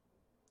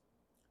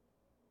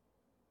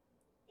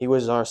 He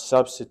was our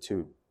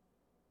substitute.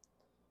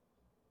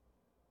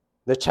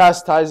 The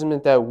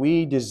chastisement that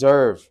we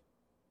deserve,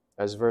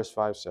 as verse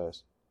 5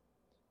 says,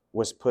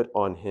 was put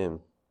on him.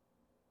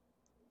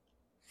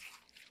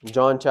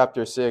 John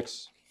chapter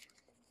 6,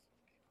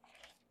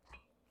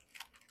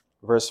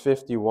 verse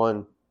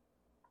 51.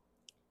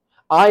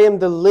 I am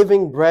the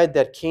living bread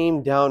that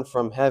came down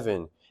from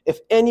heaven.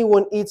 If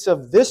anyone eats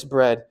of this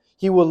bread,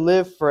 he will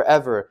live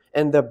forever.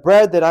 And the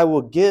bread that I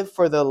will give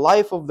for the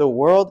life of the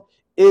world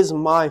is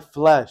my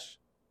flesh.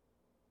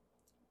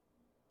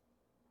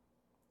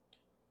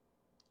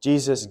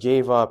 Jesus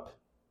gave up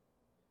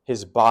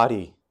his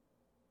body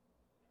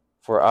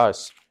for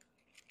us.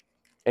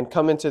 And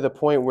coming to the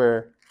point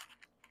where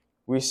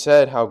we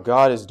said how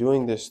God is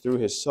doing this through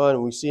his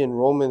Son, we see in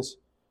Romans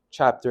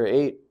chapter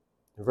 8,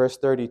 verse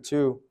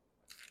 32,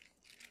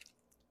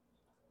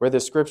 where the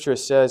scripture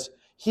says,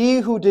 He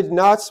who did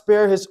not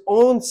spare his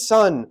own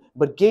Son,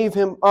 but gave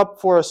him up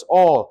for us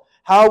all,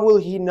 how will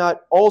he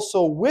not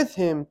also with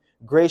him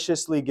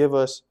graciously give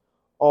us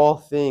all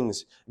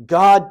things?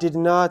 God did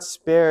not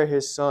spare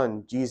his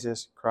Son,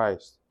 Jesus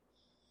Christ,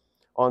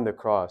 on the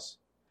cross.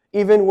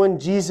 Even when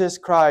Jesus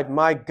cried,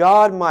 my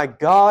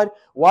God,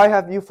 why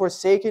have you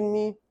forsaken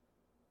me?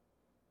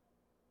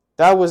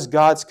 That was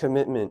God's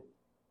commitment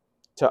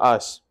to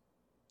us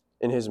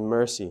in his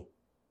mercy.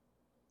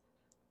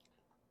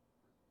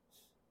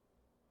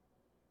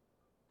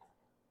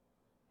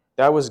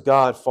 That was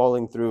God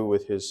following through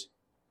with his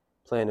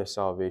plan of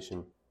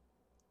salvation.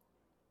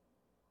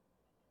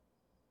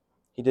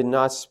 He did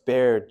not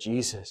spare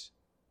Jesus,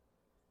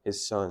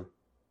 his Son,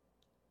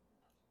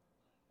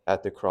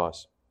 at the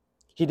cross.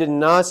 He did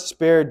not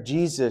spare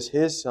Jesus,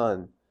 his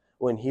Son,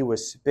 when he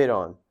was spit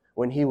on,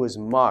 when he was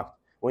mocked,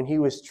 when he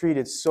was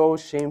treated so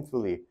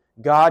shamefully.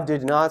 God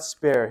did not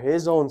spare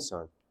his own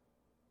Son.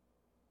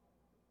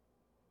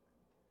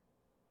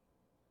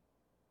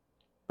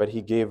 But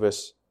he gave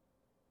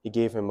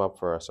him up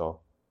for us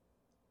all.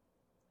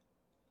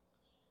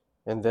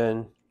 And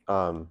then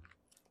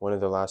one of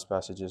the last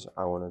passages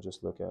I want to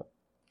just look at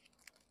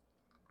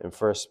in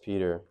 1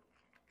 Peter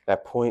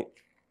that point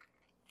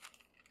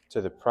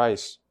to the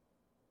price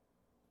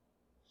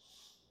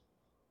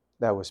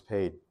that was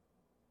paid.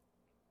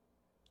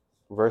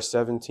 Verse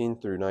 17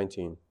 through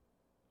 19.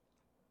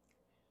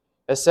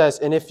 It says,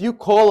 and if you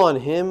call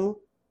on him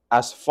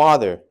as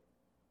Father,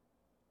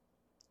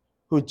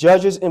 who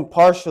judges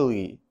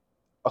impartially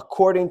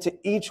according to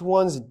each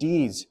one's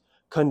deeds.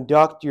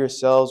 Conduct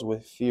yourselves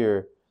with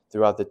fear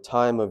throughout the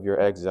time of your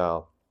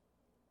exile,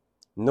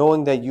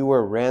 knowing that you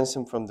were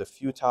ransomed from the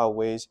futile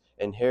ways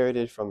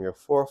inherited from your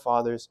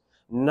forefathers,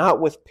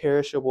 not with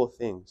perishable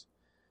things,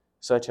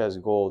 such as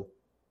gold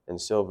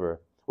and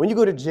silver. When you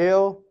go to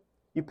jail,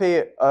 you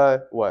pay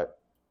what?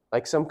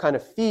 Like some kind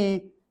of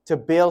fee to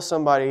bail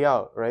somebody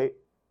out, right?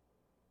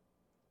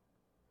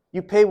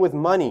 You pay with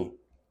money,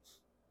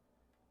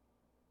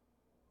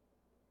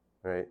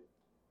 right?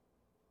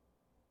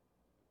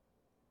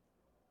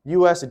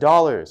 US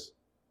dollars,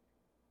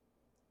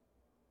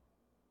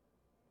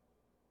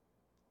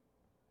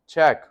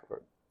 check,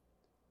 or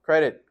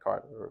credit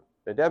card, or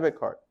a debit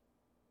card.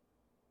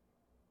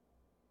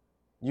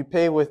 You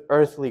pay with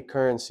earthly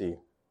currency.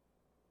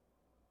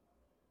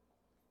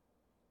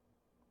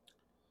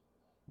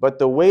 But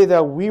the way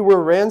that we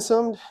were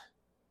ransomed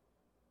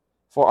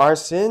for our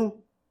sin,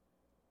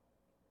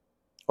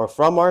 or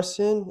from our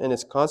sin and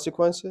its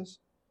consequences,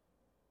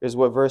 is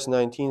what verse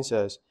 19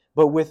 says.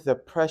 But with the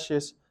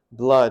precious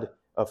blood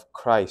of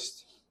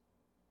Christ,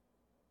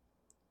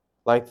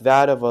 like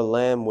that of a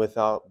lamb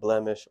without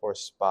blemish or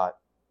spot.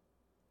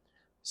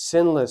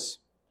 Sinless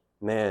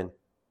man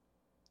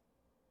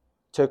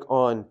took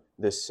on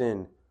the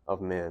sin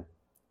of man,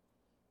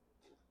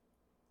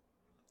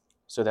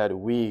 so that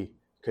we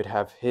could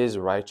have his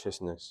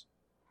righteousness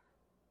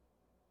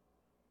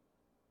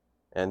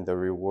and the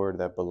reward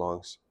that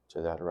belongs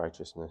to that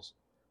righteousness,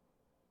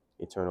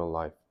 eternal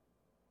life.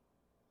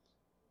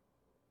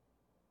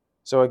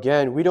 So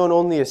again, we don't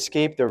only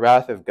escape the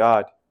wrath of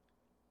God,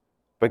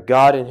 but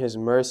God in his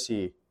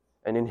mercy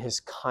and in his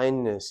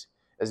kindness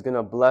is going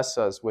to bless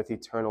us with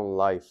eternal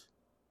life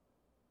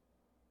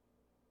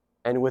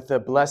and with the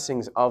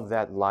blessings of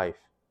that life.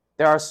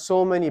 There are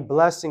so many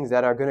blessings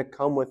that are going to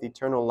come with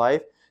eternal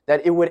life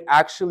that it would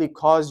actually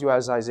cause you,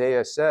 as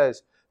Isaiah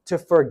says, to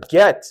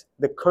forget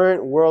the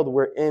current world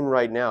we're in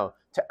right now,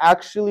 to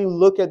actually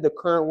look at the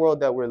current world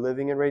that we're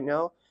living in right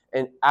now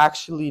and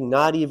actually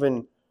not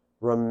even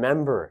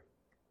remember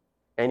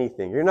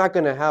anything. You're not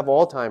going to have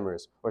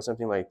Alzheimer's or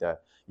something like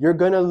that. You're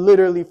going to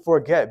literally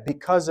forget,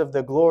 because of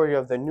the glory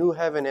of the new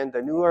heaven and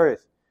the new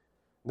earth,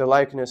 the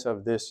likeness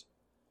of this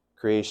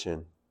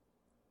creation.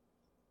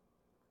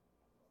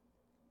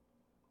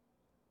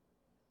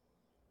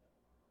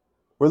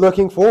 We're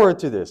looking forward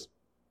to this,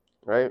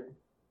 right?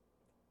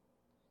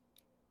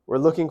 We're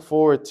looking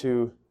forward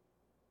to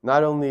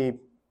not only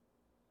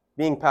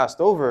being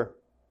passed over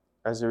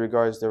as it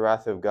regards the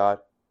wrath of God,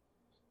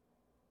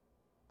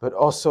 but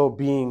also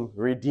being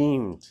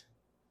redeemed,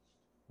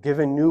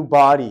 given new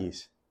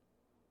bodies,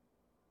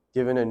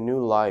 given a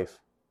new life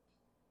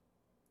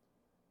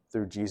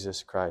through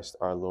Jesus Christ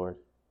our Lord.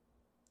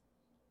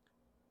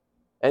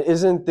 And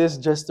isn't this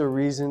just a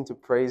reason to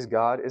praise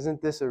God?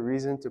 Isn't this a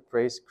reason to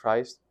praise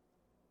Christ?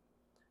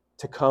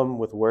 To come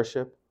with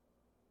worship?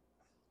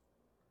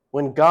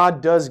 When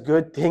God does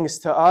good things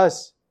to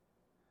us,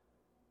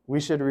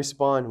 we should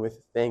respond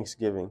with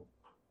thanksgiving.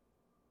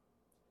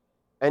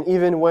 And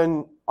even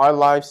when our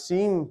lives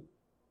seem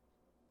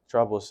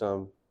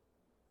troublesome,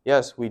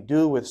 yes, we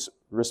do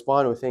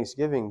respond with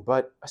thanksgiving,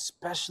 but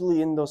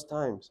especially in those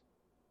times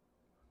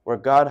where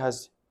God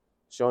has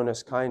shown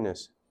us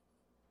kindness,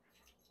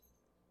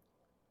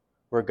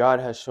 where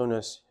God has shown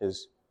us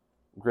his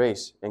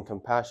grace and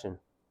compassion,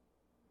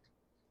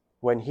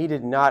 when he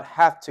did not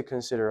have to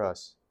consider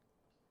us,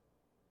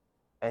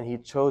 and he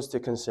chose to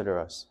consider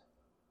us.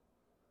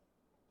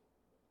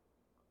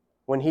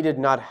 When he did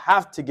not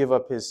have to give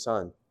up his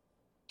son,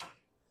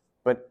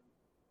 but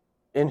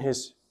in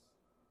his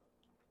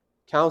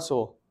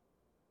counsel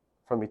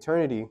from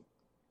eternity,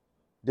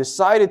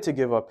 decided to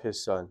give up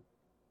his son.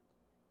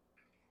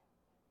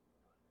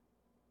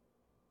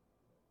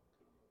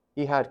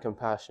 He had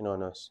compassion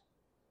on us.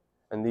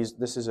 And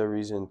this is a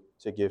reason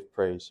to give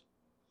praise.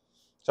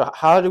 So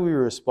how do we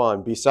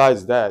respond?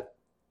 Besides that,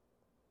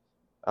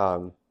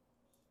 well,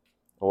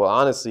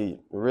 honestly,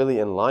 really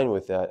in line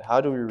with that,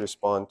 how do we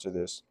respond to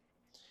this?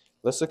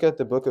 Let's look at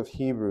the book of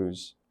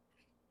Hebrews.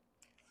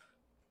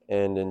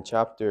 And in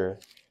chapter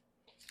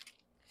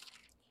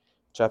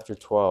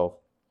 12,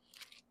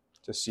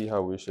 to see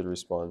how we should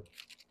respond.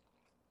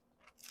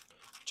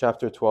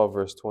 Chapter 12,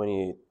 verse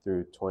 28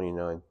 through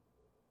 29.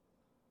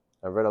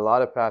 I've read a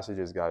lot of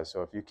passages, guys,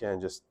 so if you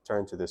can, just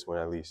turn to this one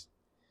at least.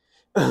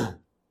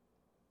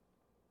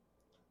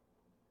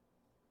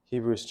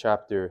 Hebrews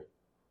chapter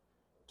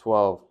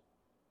 12,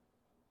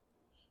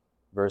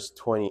 verse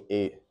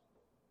 28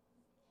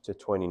 to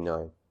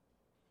 29.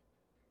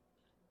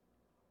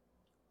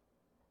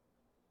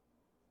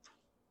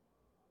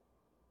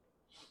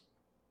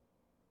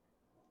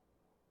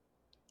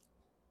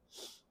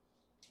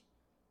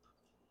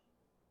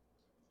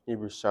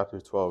 Hebrews chapter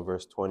 12,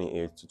 verse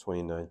 28 to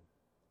 29.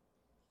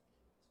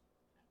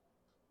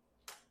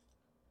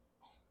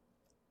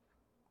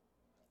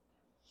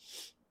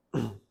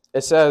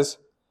 It says,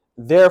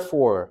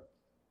 "Therefore,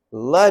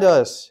 let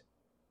us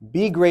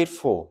be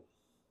grateful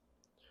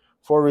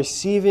for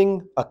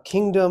receiving a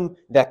kingdom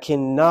that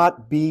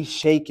cannot be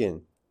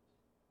shaken.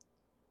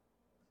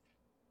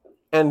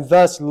 And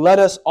thus let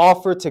us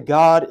offer to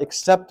God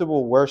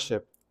acceptable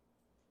worship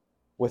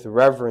with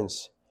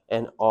reverence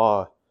and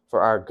awe,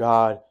 for our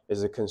God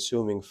is a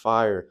consuming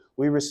fire.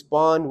 We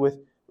respond with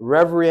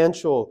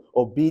reverential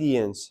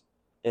obedience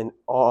and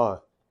awe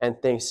and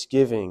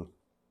thanksgiving.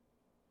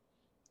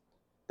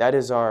 That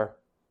is going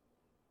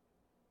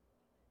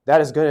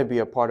to be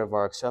a part of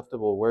our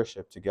acceptable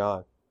worship to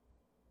God.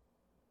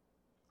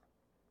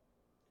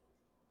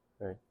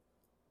 Right?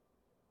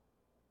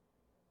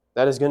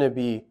 That is going to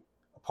be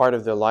a part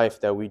of the life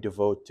that we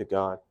devote to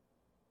God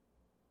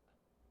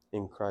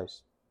in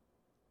Christ.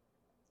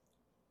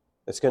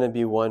 It's going to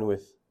be one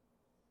with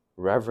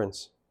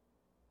reverence.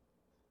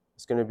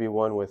 It's going to be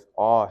one with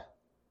awe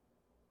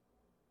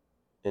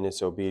in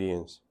its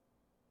obedience.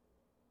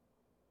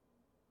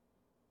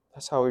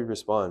 That's how we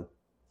respond.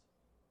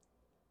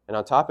 And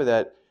on top of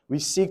that, we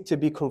seek to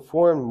be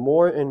conformed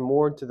more and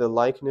more to the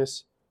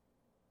likeness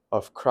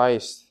of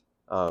Christ.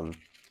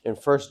 In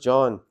 1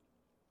 John,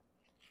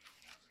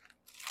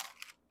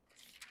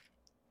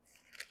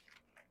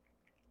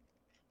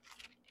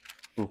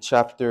 in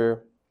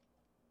chapter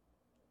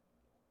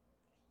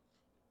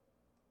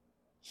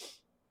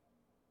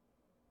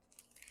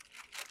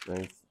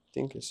I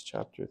think it's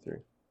chapter 3.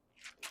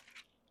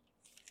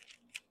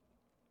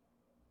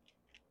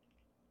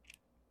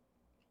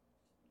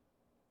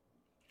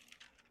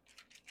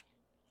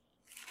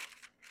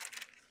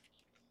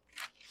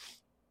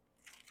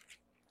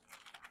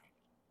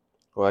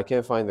 Well, I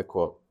can't find the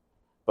quote,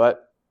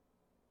 but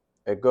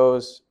it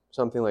goes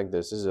something like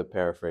this. This is a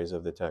paraphrase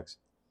of the text.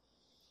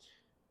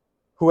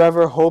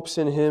 Whoever hopes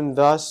in him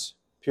thus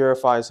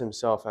purifies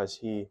himself as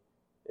he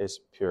is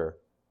pure.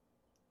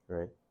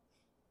 Right?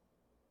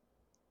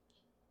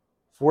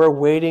 If we're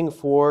waiting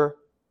for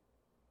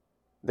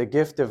the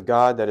gift of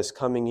God that is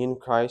coming in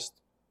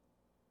Christ,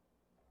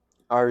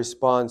 our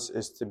response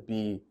is to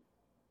be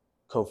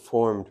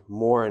conformed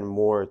more and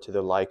more to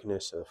the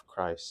likeness of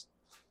Christ.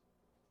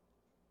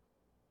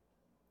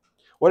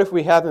 What if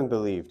we haven't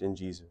believed in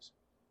Jesus?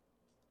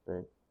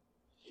 Right?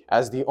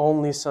 As the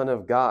only Son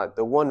of God,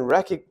 the one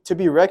to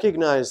be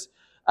recognized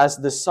as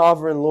the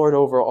sovereign Lord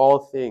over all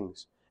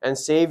things and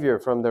Savior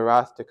from the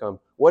wrath to come.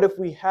 What if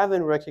we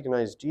haven't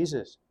recognized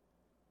Jesus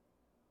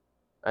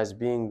as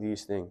being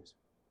these things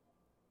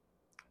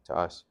to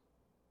us?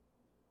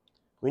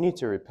 We need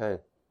to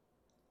repent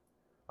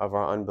of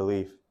our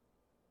unbelief,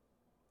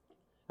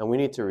 and we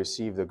need to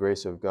receive the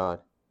grace of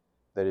God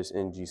that is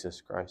in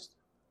Jesus Christ.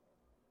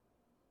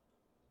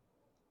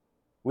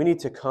 We need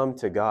to come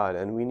to God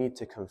and we need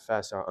to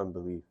confess our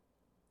unbelief.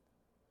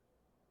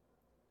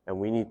 And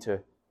we need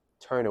to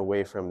turn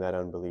away from that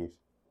unbelief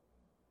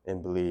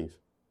and believe.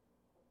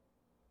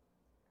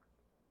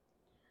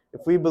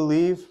 If we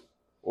believe,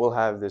 we'll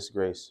have this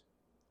grace,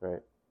 right?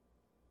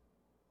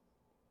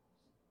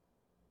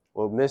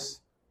 We'll miss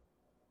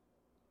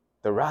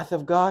the wrath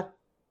of God.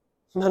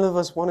 None of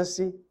us want to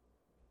see.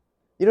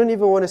 You don't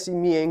even want to see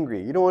me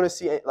angry. You don't want to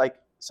see like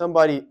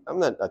somebody, I'm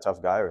not a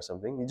tough guy or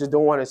something. You just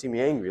don't want to see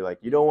me angry. Like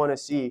you don't want to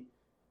see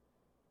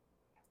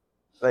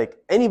like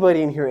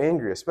anybody in here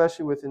angry,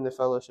 especially within the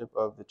fellowship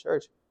of the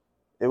church.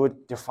 It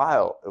would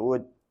defile. It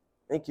would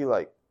make you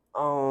like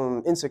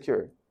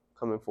insecure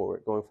going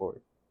forward.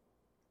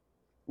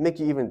 Make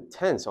you even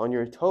tense on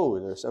your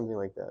toes or something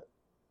like that.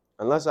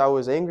 Unless I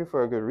was angry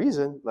for a good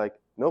reason, like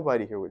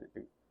nobody here would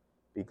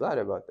be glad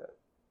about that.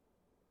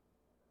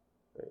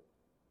 Right?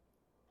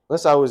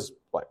 Unless I was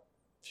like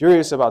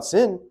furious about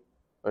sin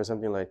or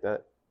something like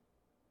that,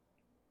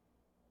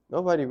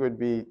 nobody would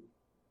be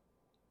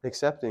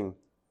accepting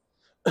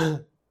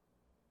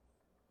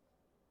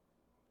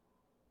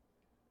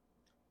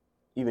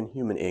even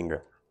human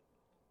anger.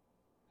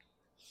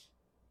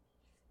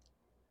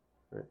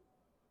 Right?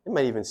 It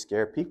might even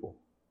scare people.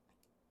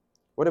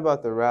 What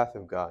about the wrath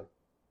of God?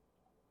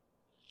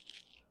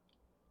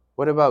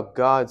 What about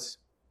God's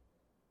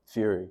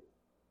fury?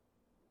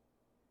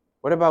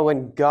 What about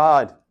when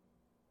God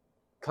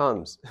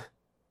comes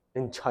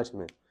in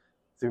judgment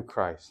through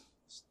Christ?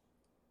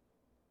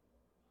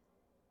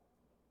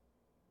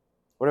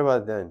 What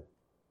about then?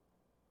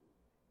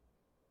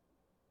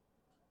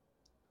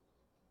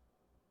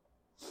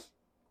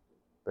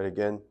 But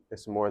again,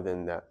 it's more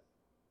than that.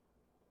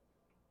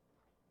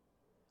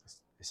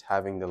 It's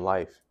having the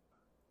life.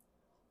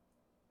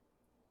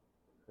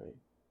 Right?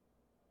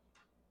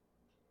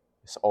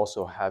 It's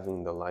also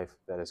having the life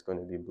that is going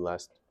to be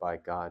blessed by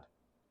God.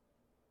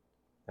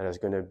 That is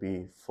going to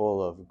be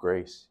full of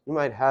grace. You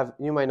might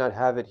not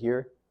have it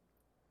here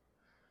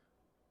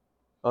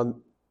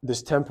on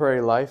this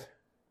temporary life.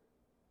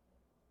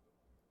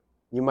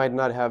 You might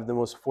not have the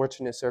most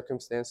fortunate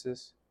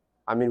circumstances.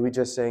 I mean, we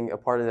just sang a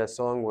part of that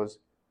song was,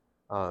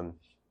 I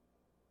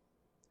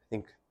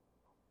think,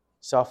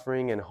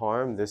 suffering and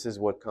harm. This is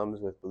what comes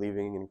with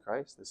believing in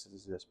Christ. This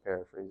is just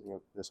paraphrasing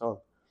of the song.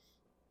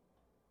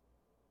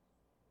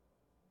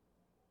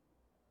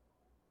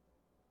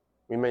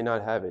 We may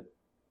not have it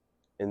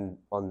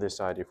on this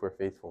side if we're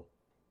faithful.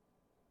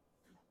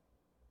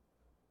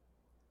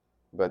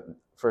 But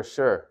for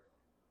sure,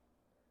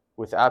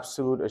 with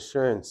absolute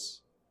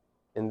assurance,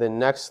 in the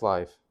next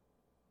life,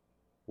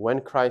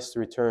 when Christ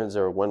returns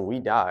or when we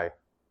die,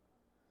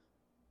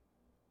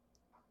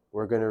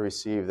 we're going to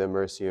receive the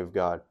mercy of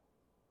God,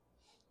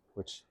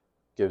 which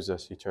gives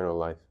us eternal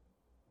life.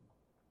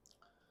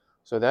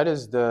 So that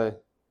is the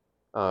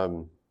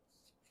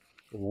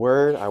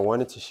word I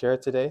wanted to share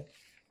today.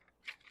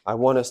 I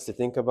want us to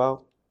think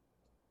about.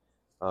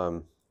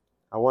 I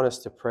want us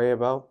to pray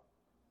about.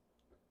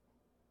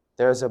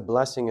 There's a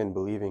blessing in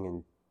believing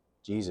in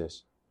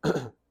Jesus,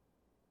 the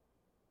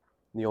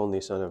only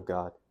Son of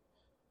God.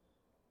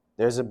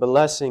 There's a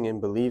blessing in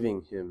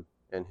believing him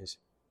and his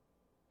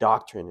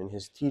doctrine and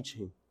his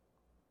teaching.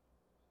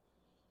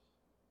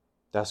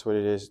 That's what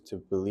it is to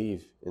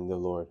believe in the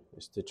Lord,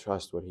 is to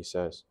trust what he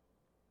says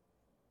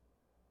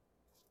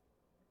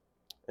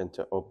and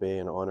to obey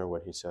and honor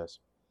what he says.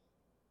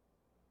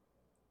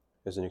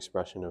 Is an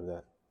expression of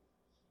that.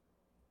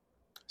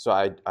 So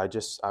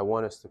I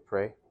want us to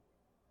pray.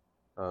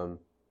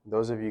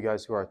 Those of you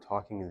guys who are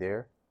talking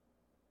there,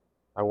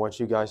 I want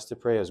you guys to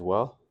pray as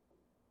well,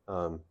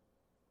 to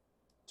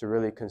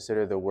really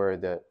consider the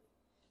word that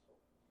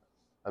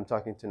I'm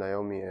talking to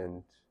Naomi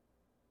and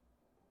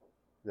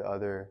the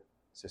other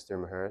sister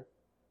Maharit.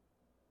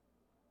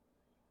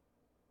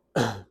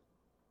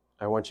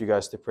 I want you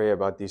guys to pray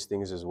about these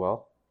things as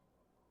well.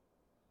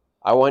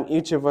 I want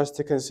each of us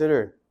to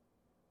consider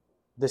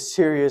the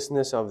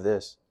seriousness of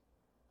this,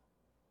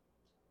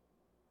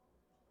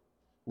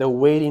 the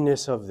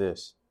weightiness of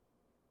this.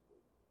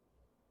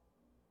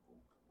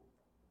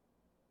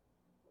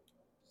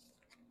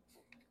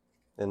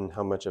 And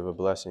how much of a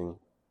blessing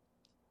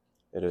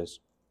it is.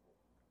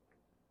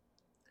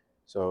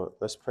 So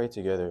let's pray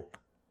together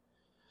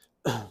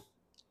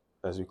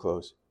as we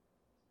close.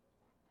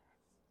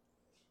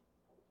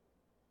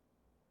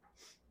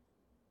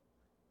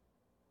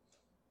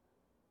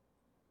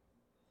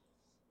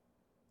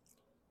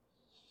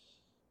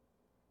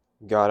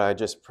 God, I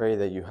just pray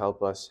that you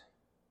help us,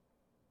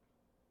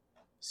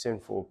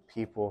 sinful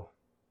people,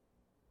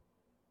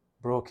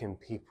 broken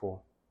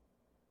people,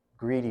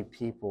 greedy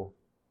people,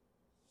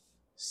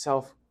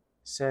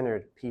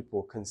 self-centered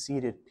people,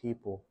 conceited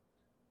people,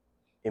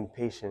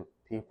 impatient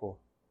people.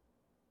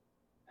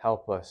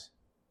 Help us.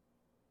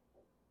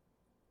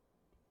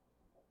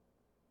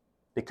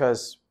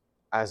 Because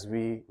as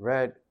we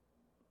read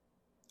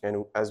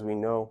and as we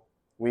know,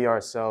 we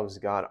ourselves,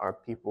 God, are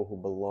people who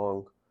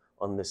belong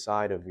on the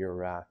side of your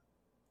wrath.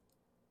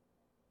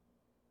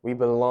 We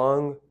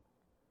belong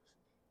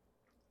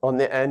on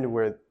the end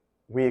where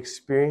we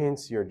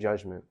experience your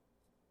judgment.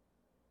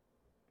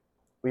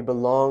 We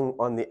belong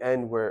on the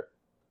end where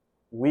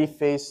we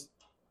face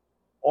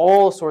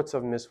all sorts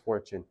of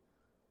misfortune.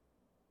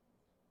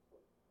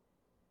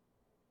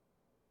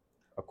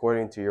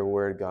 According to your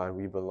word, God,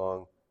 we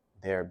belong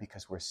there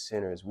because we're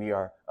sinners. We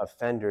are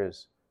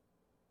offenders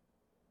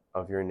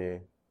of your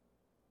name.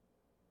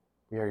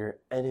 We are your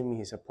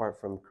enemies apart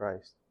from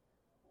Christ.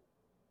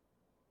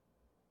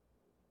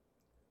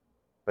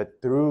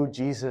 But through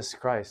Jesus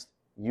Christ,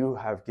 you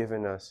have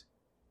given us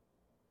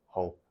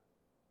hope.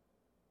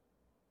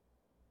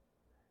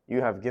 You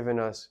have given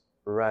us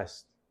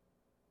rest.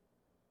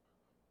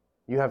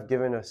 You have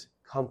given us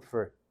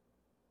comfort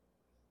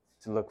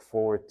to look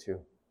forward to.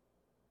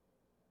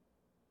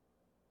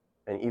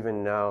 And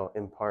even now,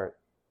 in part,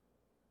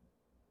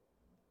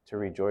 to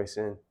rejoice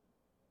in.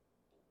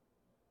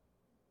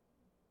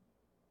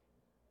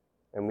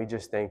 And we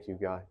just thank you,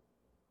 God.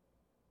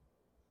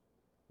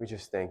 We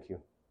just thank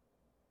you.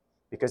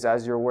 Because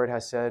as your word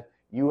has said,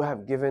 you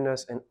have given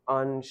us an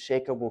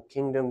unshakable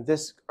kingdom.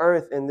 This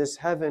earth and this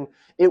heaven,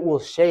 it will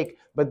shake,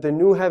 but the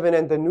new heaven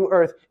and the new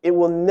earth, it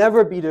will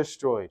never be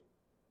destroyed.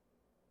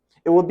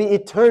 It will be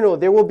eternal.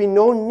 There will be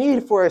no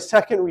need for a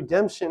second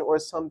redemption or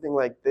something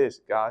like this,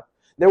 God.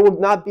 There will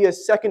not be a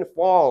second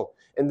fall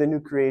in the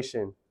new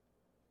creation.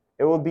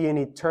 It will be an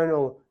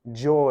eternal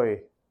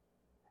joy,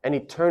 an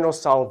eternal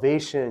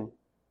salvation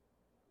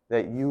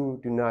that you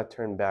do not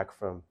turn back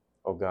from,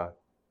 oh God.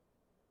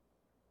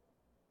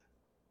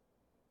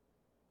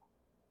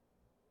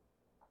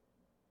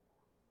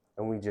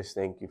 And we just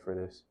thank you for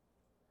this.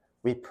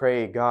 We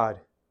pray, God,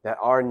 that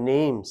our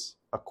names,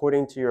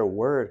 according to your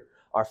word,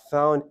 are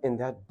found in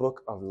that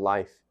book of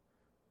life,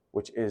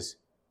 which is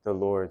the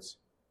Lord's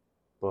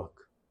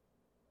book.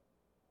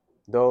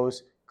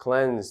 Those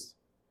cleansed,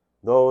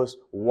 those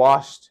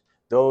washed,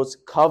 those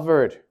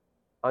covered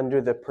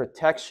under the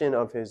protection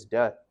of his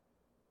death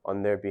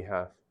on their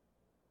behalf.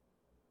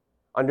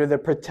 Under the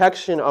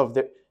protection of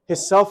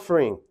his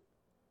suffering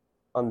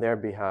on their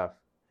behalf.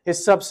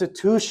 His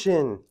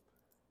substitution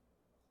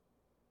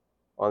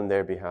on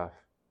their behalf.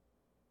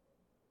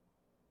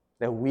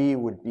 That we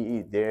would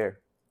be there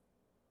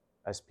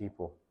as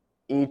people,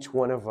 each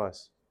one of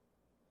us.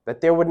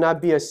 That there would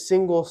not be a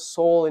single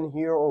soul in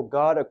here, oh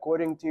God,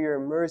 according to your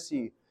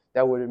mercy,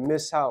 that would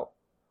miss out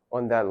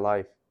on that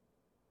life.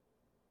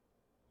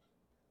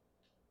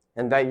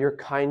 And that your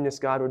kindness,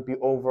 God, would be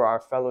over our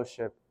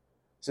fellowship,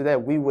 so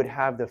that we would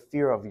have the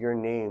fear of your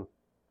name.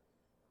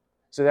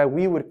 so that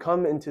we would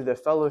come into the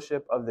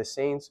fellowship of the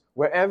saints,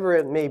 wherever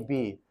it may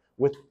be,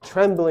 with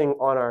trembling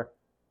on our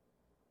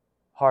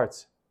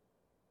hearts,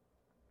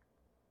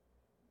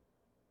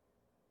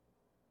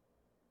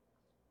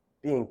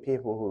 being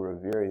people who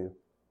revere you,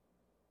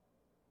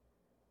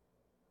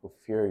 who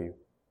fear you.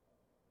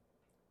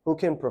 Who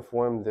can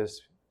perform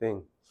this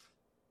thing?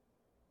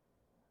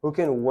 Who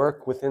can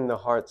work within the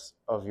hearts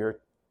of your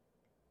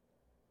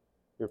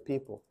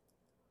people?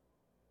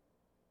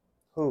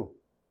 Who?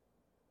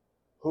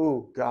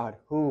 Who, God,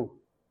 who?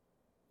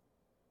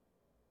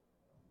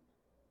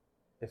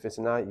 If it's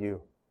not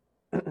you,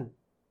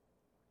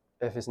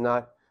 if it's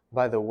not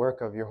by the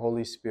work of your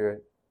Holy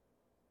Spirit,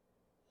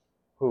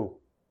 who?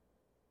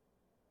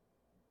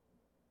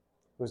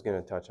 Who's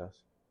going to touch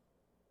us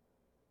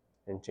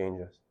and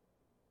change us?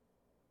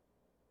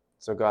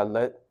 So God,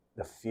 let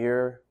the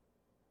fear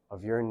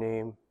of your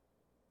name,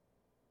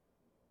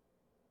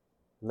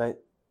 let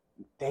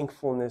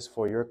thankfulness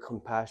for your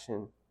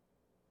compassion,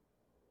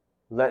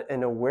 let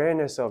an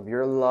awareness of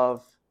your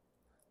love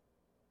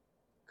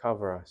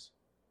cover us.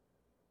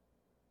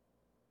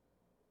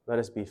 Let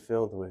us be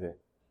filled with it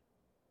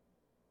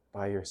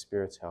by your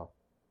Spirit's help.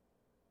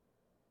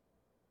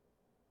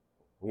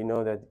 We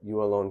know that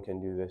you alone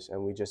can do this,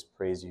 and we just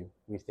praise you.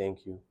 We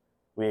thank you.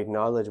 We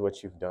acknowledge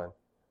what you've done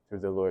through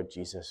the Lord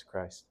Jesus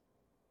Christ.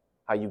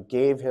 How you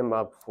gave him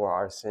up for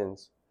our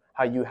sins.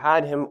 How you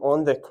had him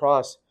on the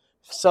cross,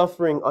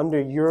 suffering under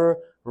your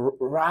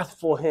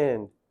wrathful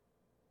hand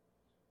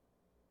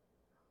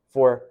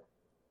for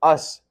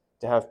us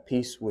to have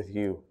peace with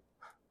you.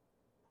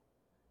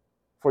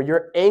 For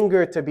your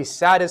anger to be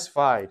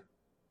satisfied.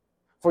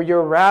 For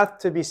your wrath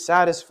to be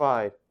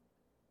satisfied.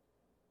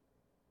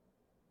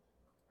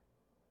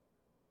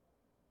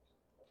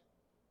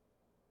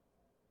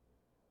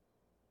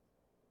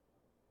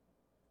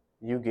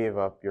 You gave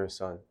up your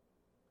Son,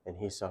 and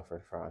he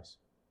suffered for us.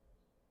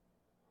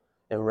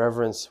 In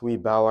reverence, we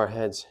bow our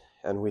heads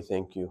and we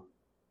thank you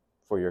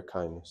for your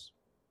kindness.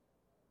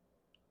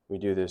 We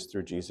do this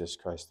through Jesus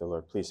Christ the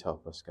Lord. Please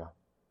help us, God.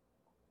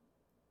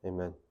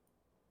 Amen.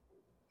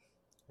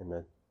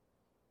 Amen.